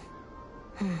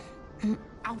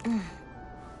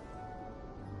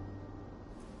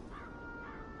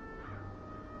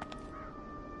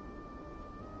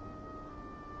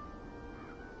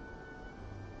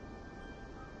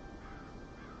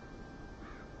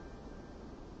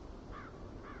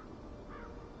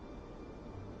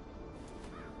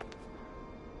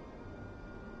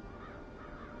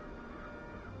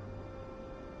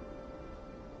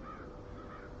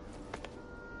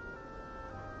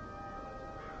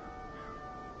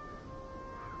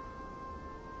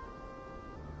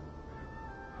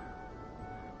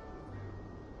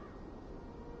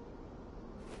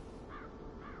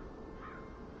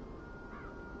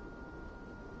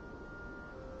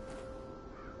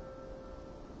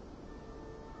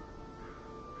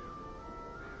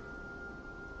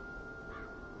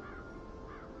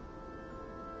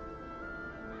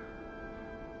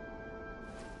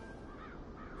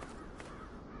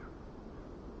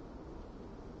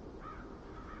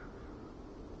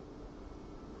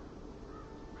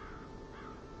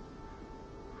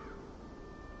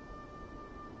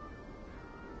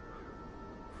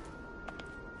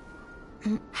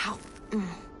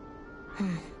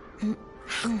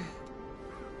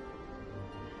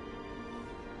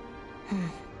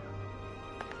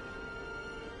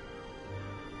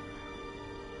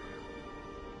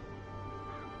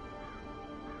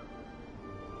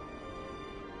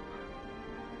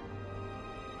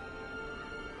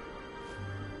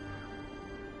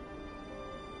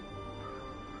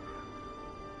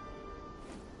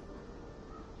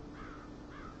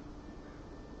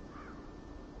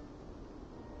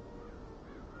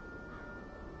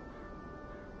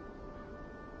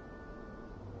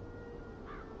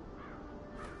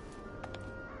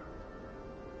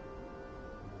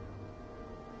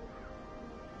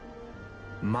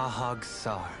 Mahag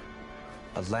Sar,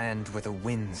 a land where the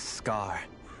winds scar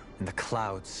and the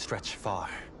clouds stretch far.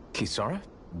 Kisara?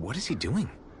 What is he doing?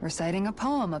 Reciting a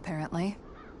poem, apparently.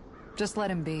 Just let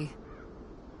him be.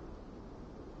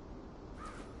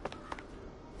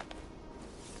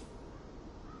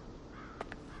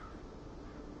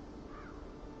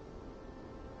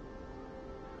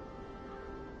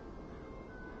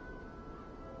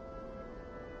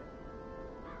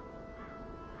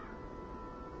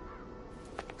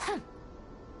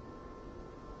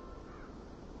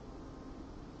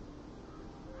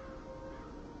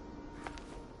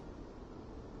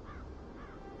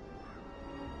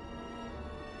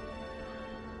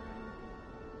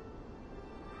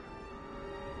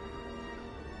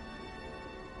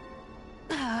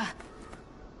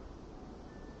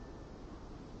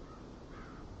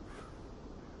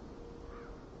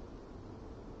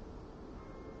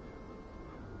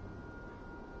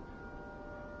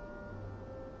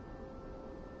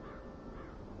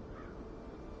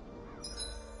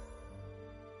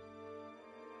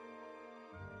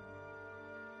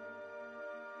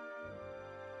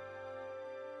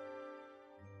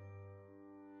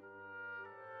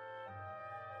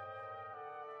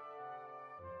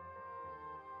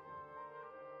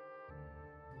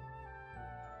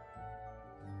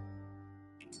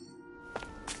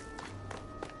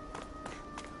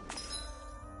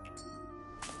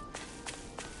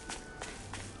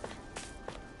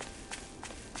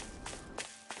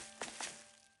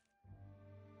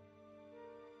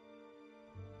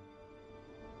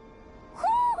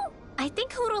 I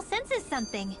think Hootle senses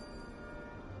something.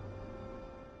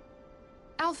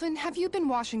 Alphen, have you been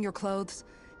washing your clothes?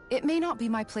 It may not be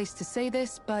my place to say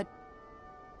this, but...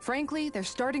 frankly, they're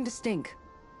starting to stink.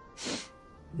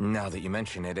 Now that you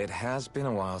mention it, it has been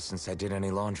a while since I did any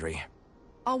laundry.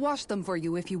 I'll wash them for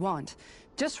you if you want.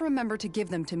 Just remember to give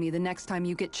them to me the next time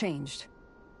you get changed.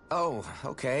 Oh,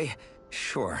 okay.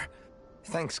 Sure.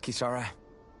 Thanks, Kisara.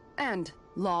 And,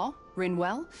 Law,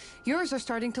 Rinwell, yours are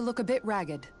starting to look a bit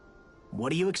ragged. What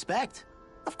do you expect?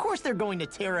 Of course they're going to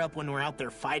tear up when we're out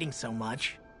there fighting so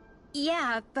much.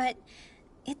 Yeah, but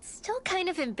it's still kind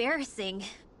of embarrassing,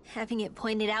 having it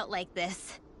pointed out like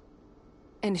this.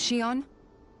 And Shion?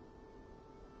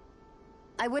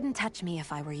 I wouldn't touch me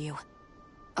if I were you.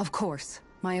 Of course.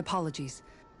 My apologies.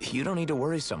 You don't need to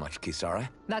worry so much, Kisara.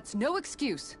 That's no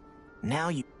excuse. Now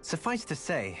you... Suffice to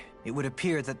say, it would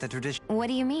appear that the tradition... What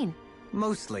do you mean?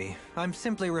 Mostly. I'm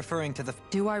simply referring to the...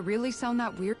 Do I really sound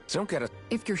that weird? Don't get it.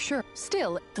 If you're sure.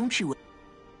 Still... Don't you...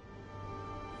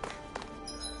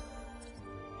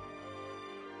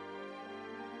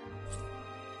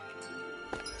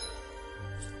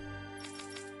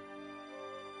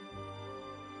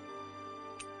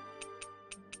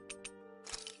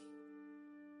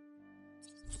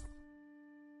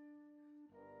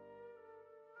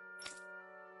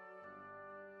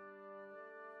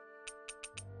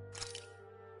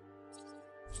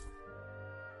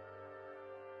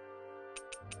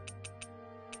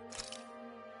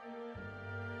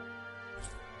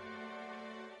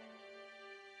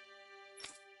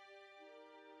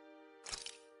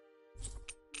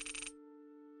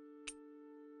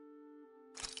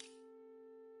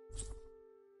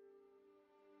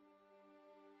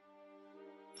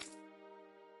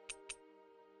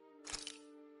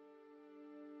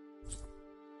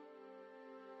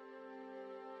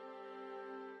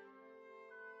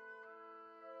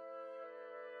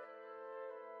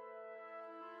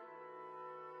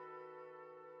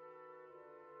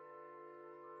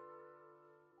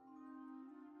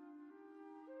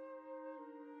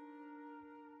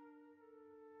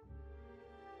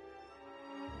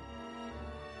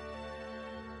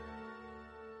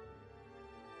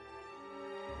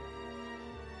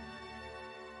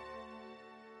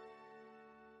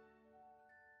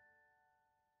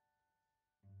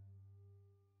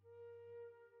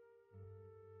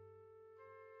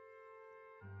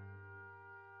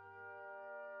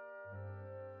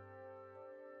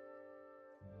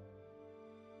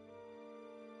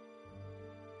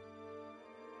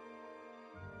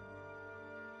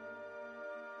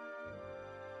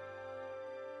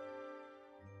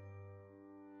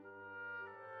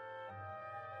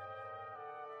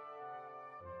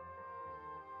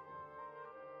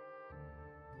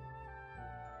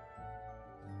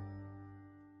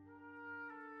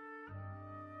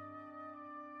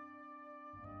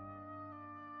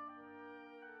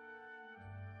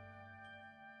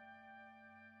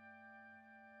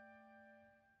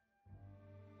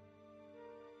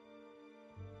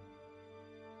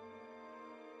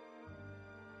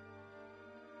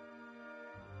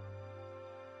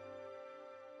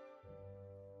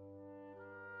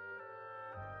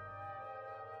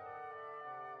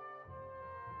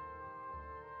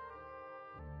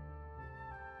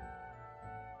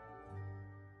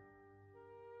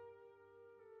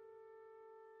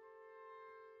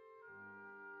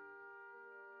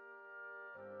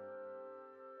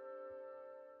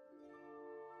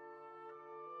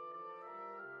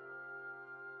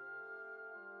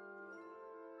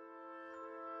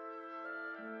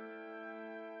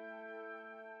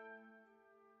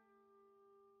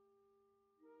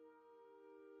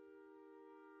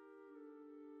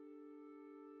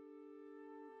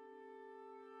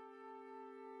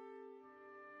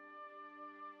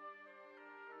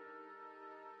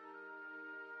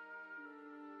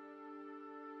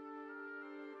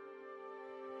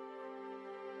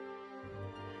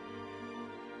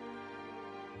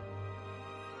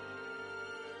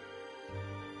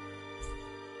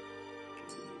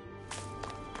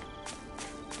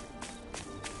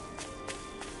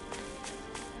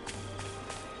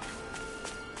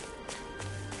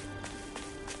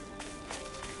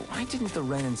 Why didn't the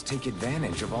Renans take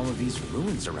advantage of all of these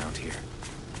ruins around here?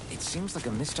 It seems like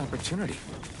a missed opportunity.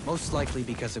 Most likely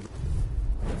because of...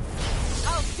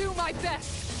 I'll do my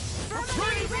best!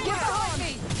 Get behind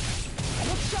me!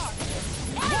 Look sharp!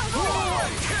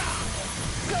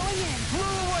 Going in!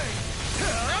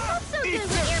 I'm not so good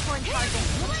with airborne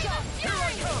targets. Burning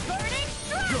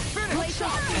strike! You're finished!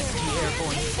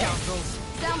 Anti-airborne scoundrels!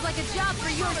 Sounds like a job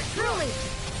for yours truly.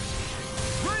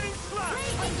 Raining slash!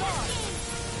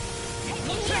 In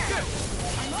here!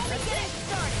 I'm only getting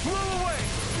started. Blow away!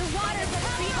 The waters of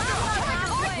the sea are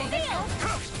halfway. In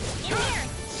here!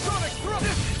 Sonic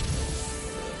thrust!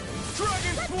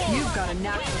 Dragon swarm! You've got a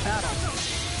knack for battle.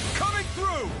 Coming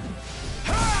through!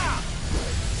 Ha!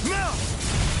 Now!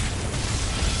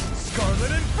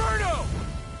 Scarlet Inferno!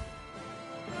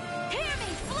 Hear me!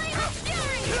 Flame of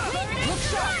fury! Look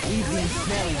sharp! Leave the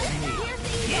ensnaring to me.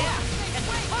 Yeah!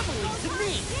 Probably to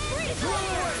me!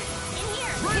 In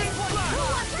here! Who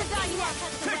wants to die next?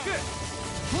 Take this!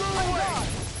 Blow away!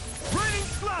 Raining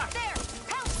slash! There!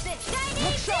 House this!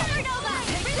 Chinese supernova!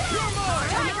 You're mine!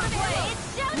 Tiger play! It's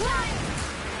showtime!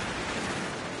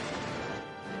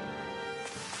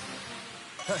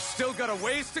 I still got a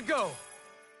ways to go.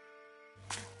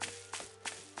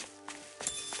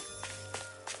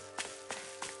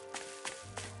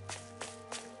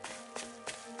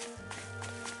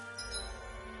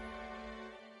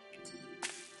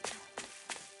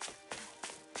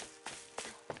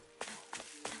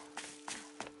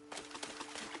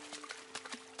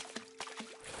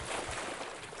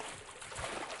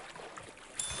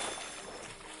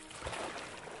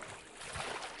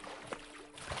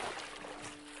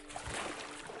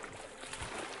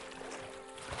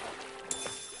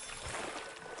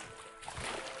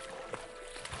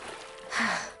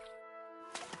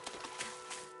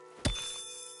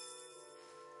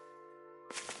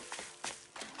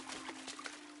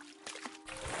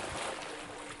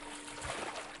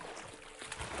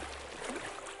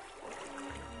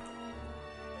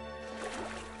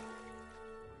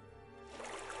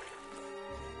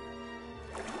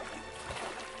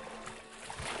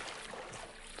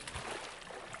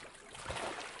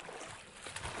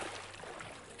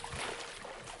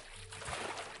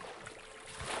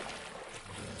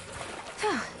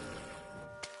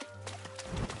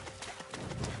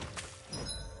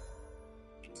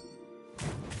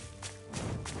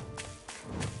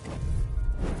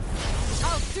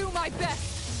 Do my best!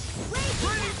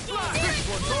 Raining slash! This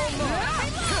one's all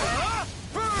mine!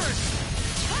 Burn!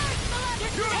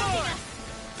 You're mine!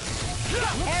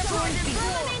 Airborne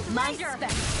beast! My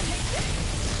spec!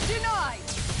 Denied!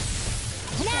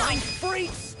 Flying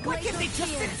freaks! Why can't they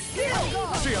just sit still?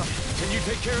 Sia, can you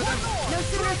take care of them? No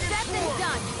sooner said than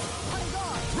done!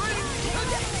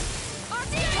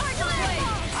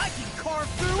 I can carve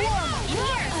through armor! In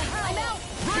here! I'm out!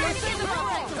 Raining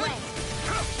away!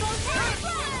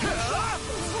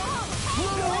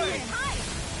 Blow away!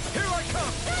 Here I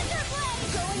come!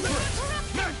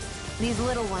 These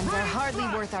little ones are hardly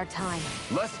worth our time.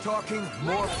 Less talking,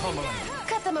 more pummeling.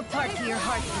 Cut them apart to your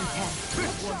heart's content.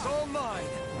 This one's all mine.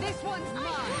 This one's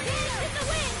mine! With the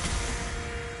wind!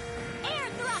 Air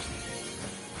thrust!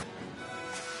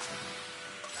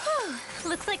 Whew.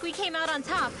 Looks like we came out on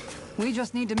top. We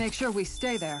just need to make sure we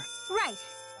stay there. Right.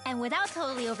 And without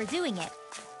totally overdoing it.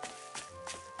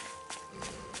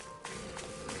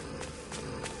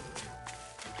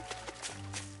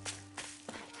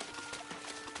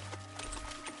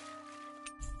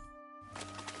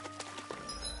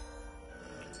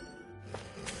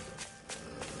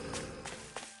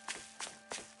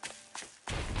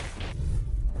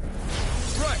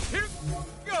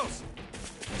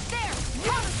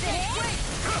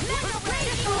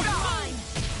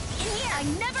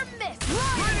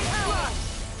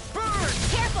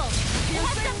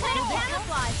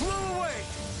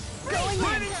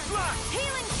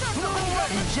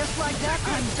 Just like that,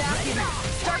 I'm back in it.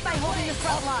 Start by holding the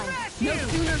front line. No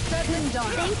sooner said than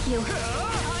done. Thank you.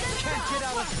 Can't get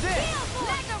out of this!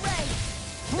 Mega Ray!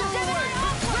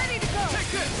 Ready to go!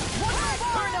 Take this!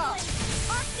 Burn up!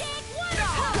 Arctic Water!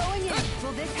 Going in!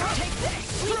 Will this help? Take this!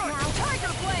 Sweet now!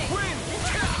 Tiger Blade! Win!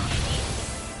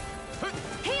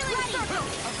 Healing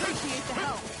circle! Appreciate the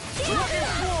help. Dragon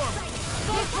Swarm!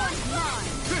 This one's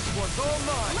mine! This one's all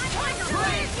mine! Tiger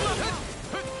Blade!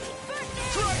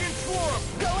 Dragon Swarm!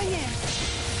 Going in!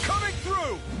 Coming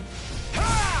through!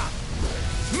 Ha!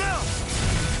 Now!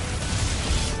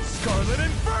 Scarlet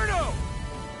Inferno!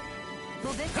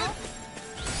 Will this help?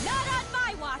 Not on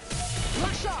my watch!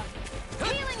 Look sharp!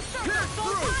 Healing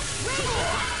circle!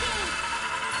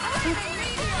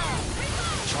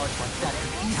 Charge like that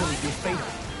could easily be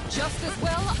fatal. Just as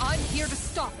well, I'm here to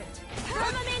stop it.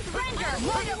 Firmament Render!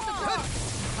 Light up the dark!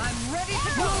 I'm ready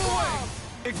to go!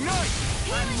 Ignite!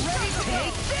 I'm ready to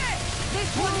take this!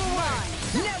 This one is mine!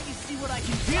 Now you see what I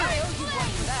can do! I owe you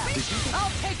one for that!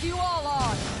 I'll take you all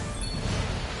on!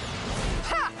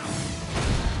 Ha!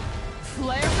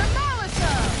 Flare the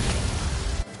Malisa!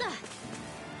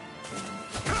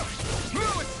 No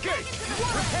escape!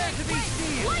 Prepare to be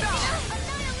seen!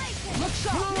 Look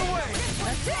sharp! Blow away!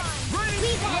 That's it!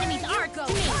 Leave the enemy's arc to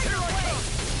me!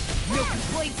 No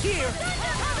complaints here!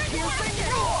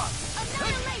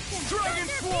 Dragon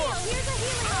Swarm! Here's a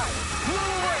healing arc! Blow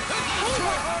away!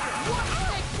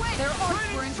 Their arcs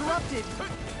were interrupted!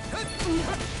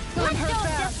 Let's show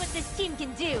them just what this team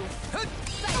can do!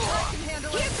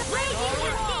 Here's the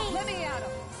blazing Let me at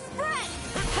him! Spread!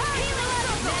 Healing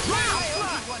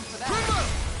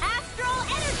Astral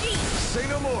Energy! Say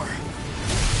no more!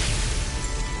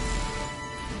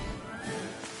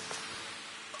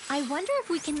 I wonder if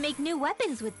we can make new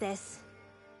weapons with this.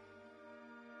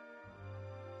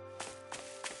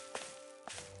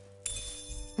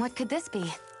 What could this be?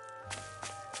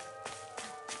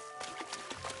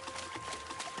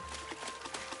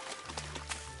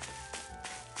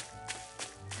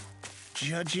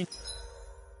 Judging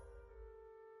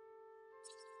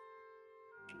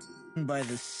by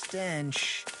the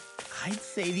stench, I'd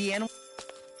say the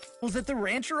animals at the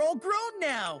ranch are all grown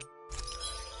now.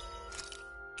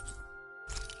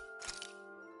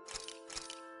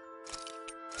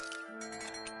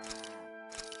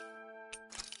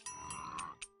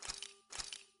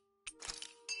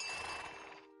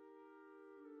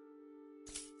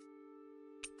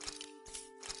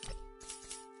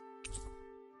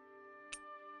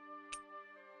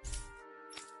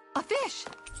 A fish!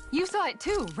 You saw it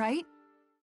too, right?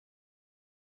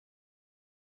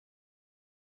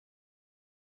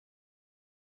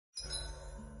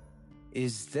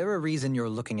 Is there a reason you're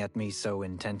looking at me so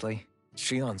intently?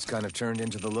 Shion's kind of turned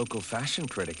into the local fashion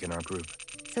critic in our group.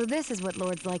 So this is what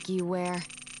lords like you wear.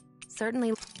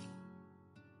 Certainly.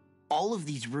 All of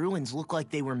these ruins look like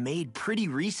they were made pretty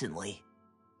recently.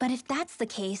 But if that's the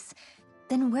case,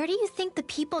 then where do you think the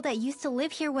people that used to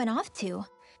live here went off to?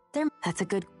 That's a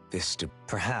good...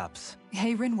 Perhaps.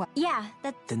 Hey, Rinwell. Yeah,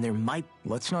 Then there might...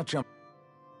 Let's not jump...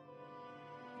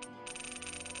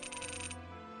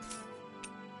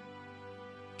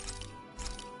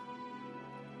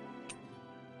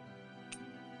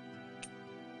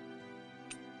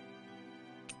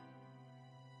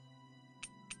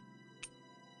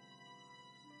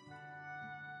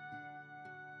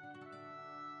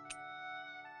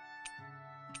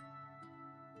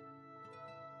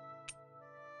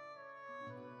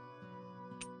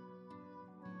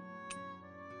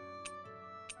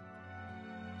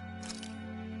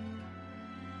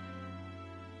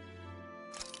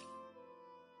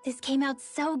 This came out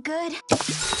so good.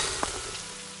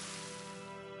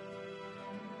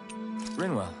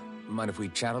 Rinwell, mind if we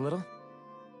chat a little?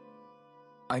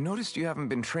 I noticed you haven't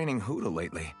been training Hootle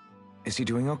lately. Is he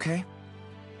doing okay?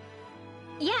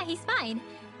 Yeah, he's fine.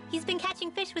 He's been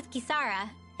catching fish with Kisara,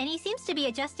 and he seems to be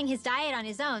adjusting his diet on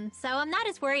his own, so I'm not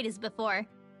as worried as before.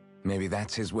 Maybe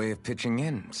that's his way of pitching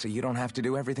in, so you don't have to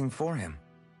do everything for him.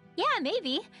 Yeah,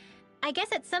 maybe. I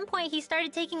guess at some point he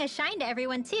started taking a shine to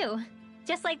everyone too.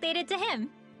 Just like they did to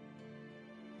him.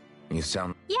 You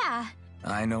sound... Yeah.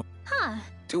 I know. Huh.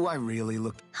 Do I really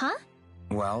look... Huh?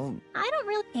 Well... I don't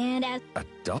really... And as...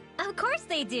 Adult? Of course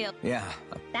they do. Yeah.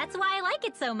 That's why I like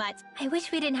it so much. I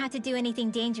wish we didn't have to do anything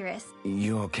dangerous.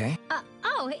 You okay?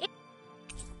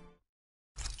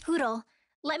 Hootle,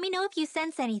 let me know if you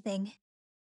sense anything.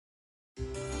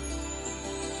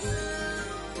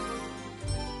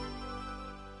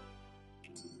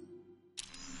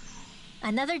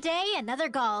 Another day, another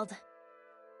Gald.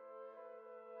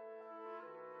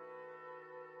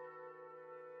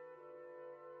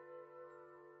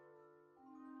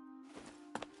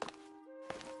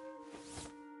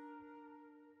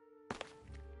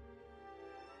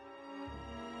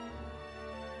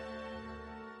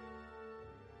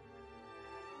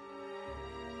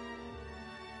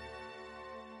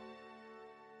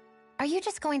 Are you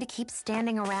just going to keep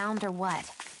standing around or what?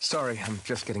 Sorry, I'm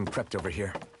just getting prepped over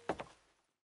here.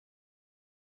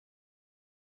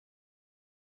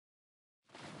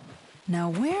 Now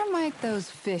where might those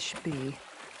fish be?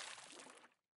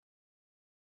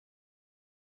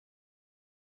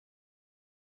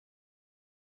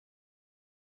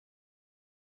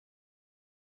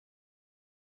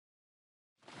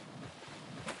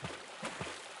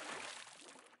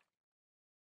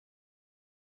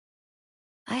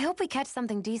 I hope we catch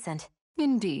something decent.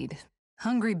 Indeed.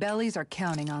 Hungry bellies are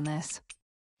counting on this.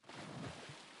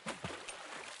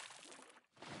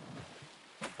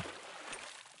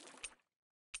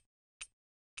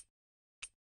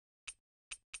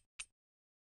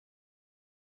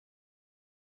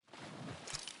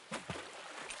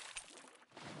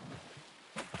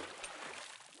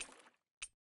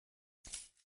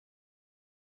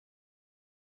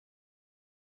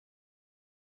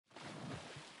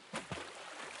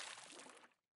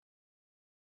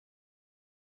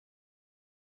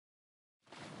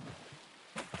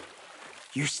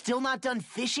 You're still not done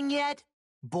fishing yet?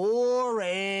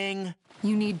 Boring.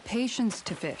 You need patience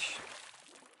to fish.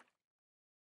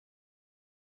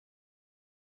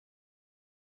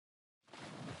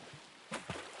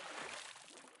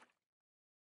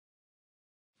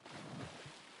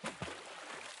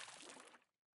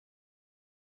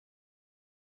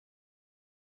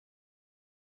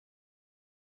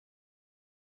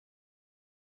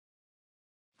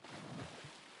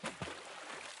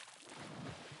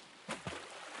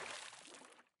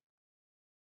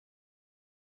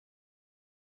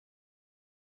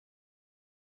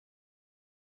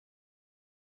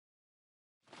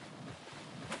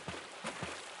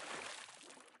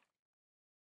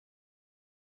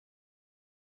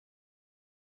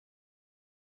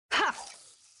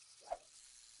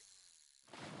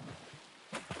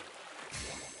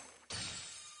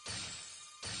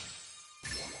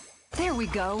 There we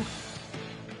go.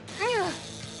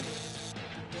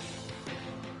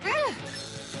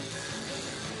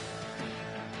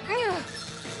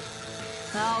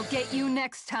 I'll get you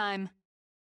next time.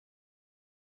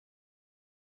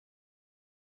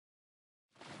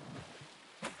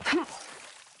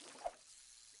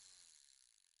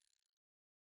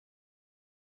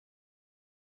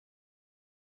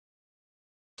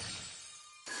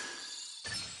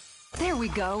 There we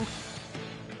go.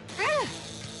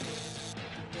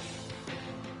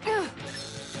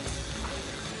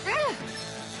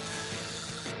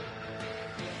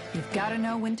 You've got to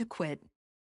know when to quit.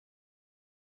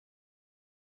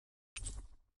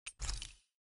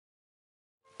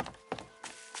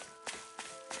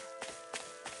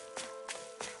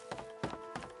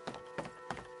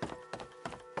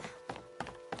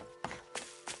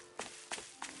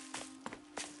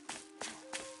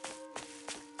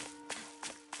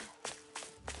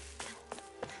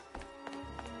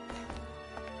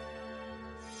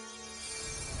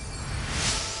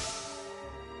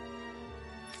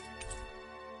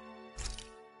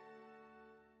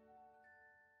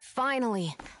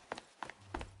 Finally.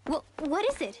 Well, what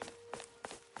is it?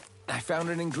 I found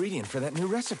an ingredient for that new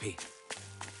recipe.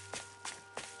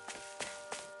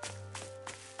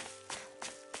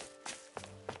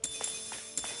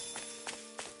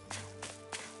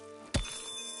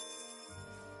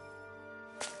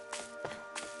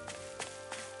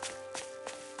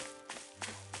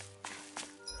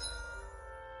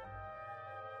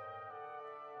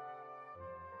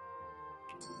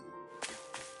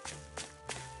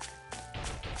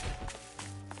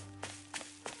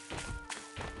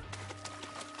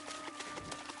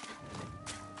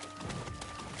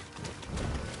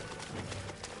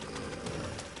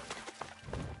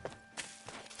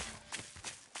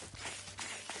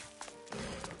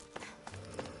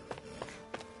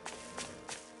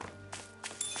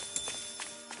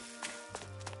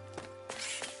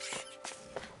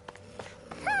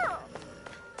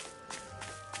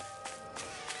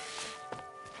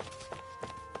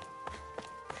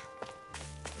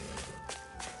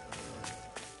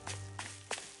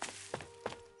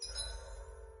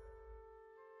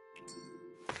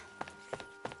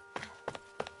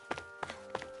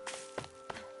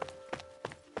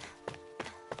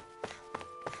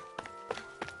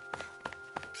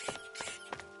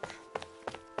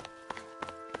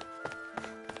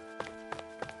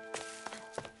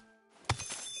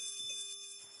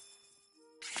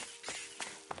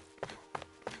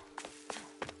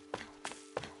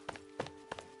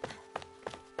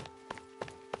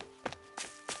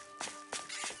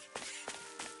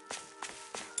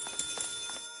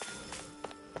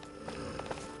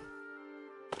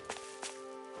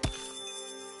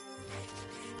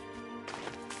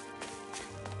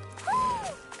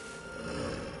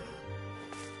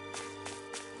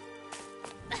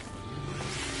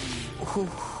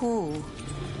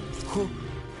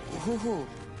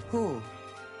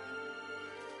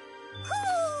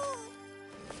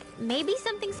 Maybe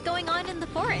something's going on in the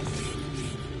forest.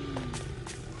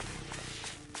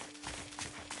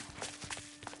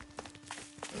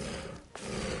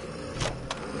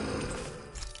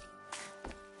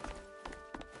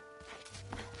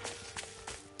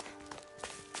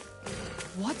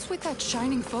 What's with that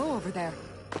shining foe over there?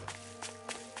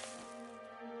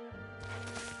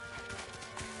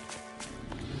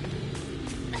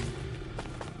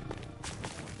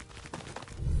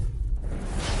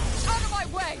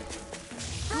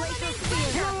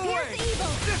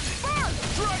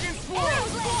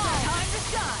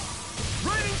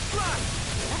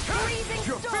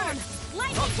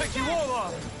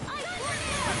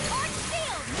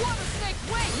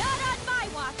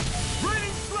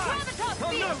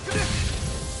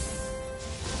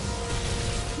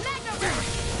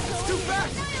 Too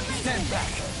fast! Stand back.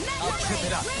 I'll trip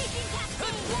it up.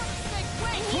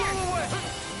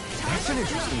 That's an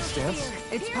interesting stance.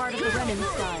 It's part of the Renin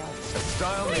style. A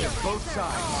style made of both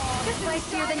sides. You're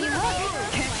spicier than you look.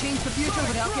 Can't change the future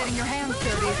without getting your hands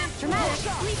dirty. Dramatic,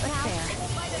 but fair.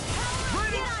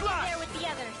 There with the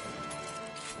others.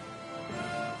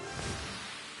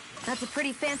 That's a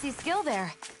pretty fancy skill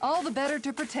there. All the better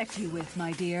to protect you with,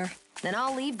 my dear. Then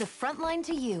I'll leave the front line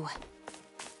to you.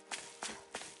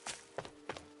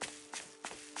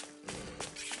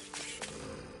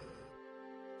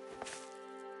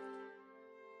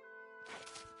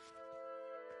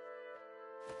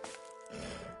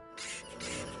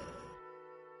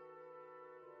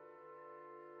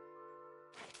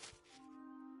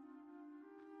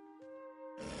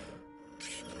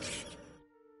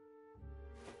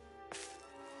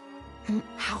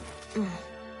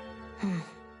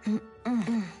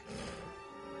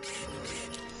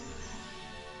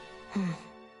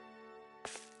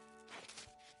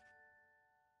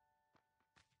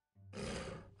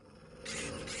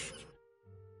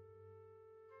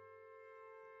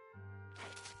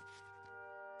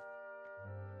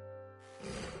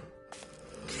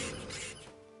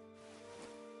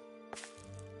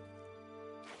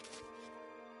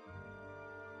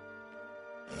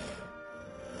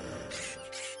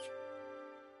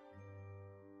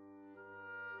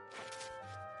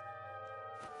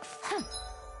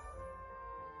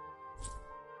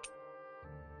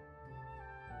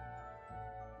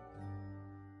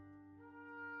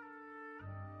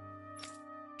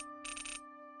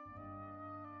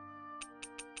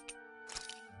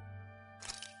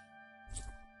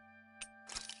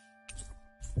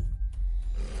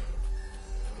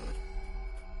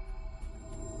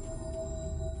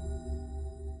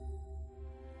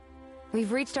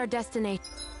 We've reached our destination.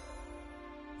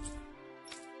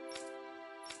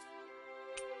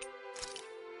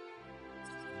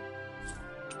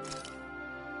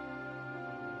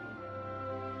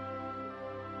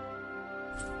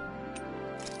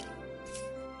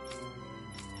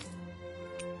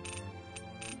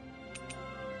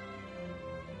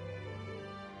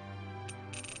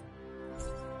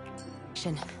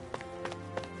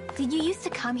 Did you used to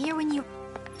come here when you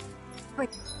were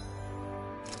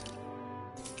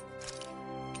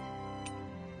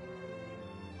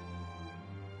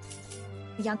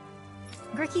young,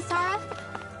 Kisara?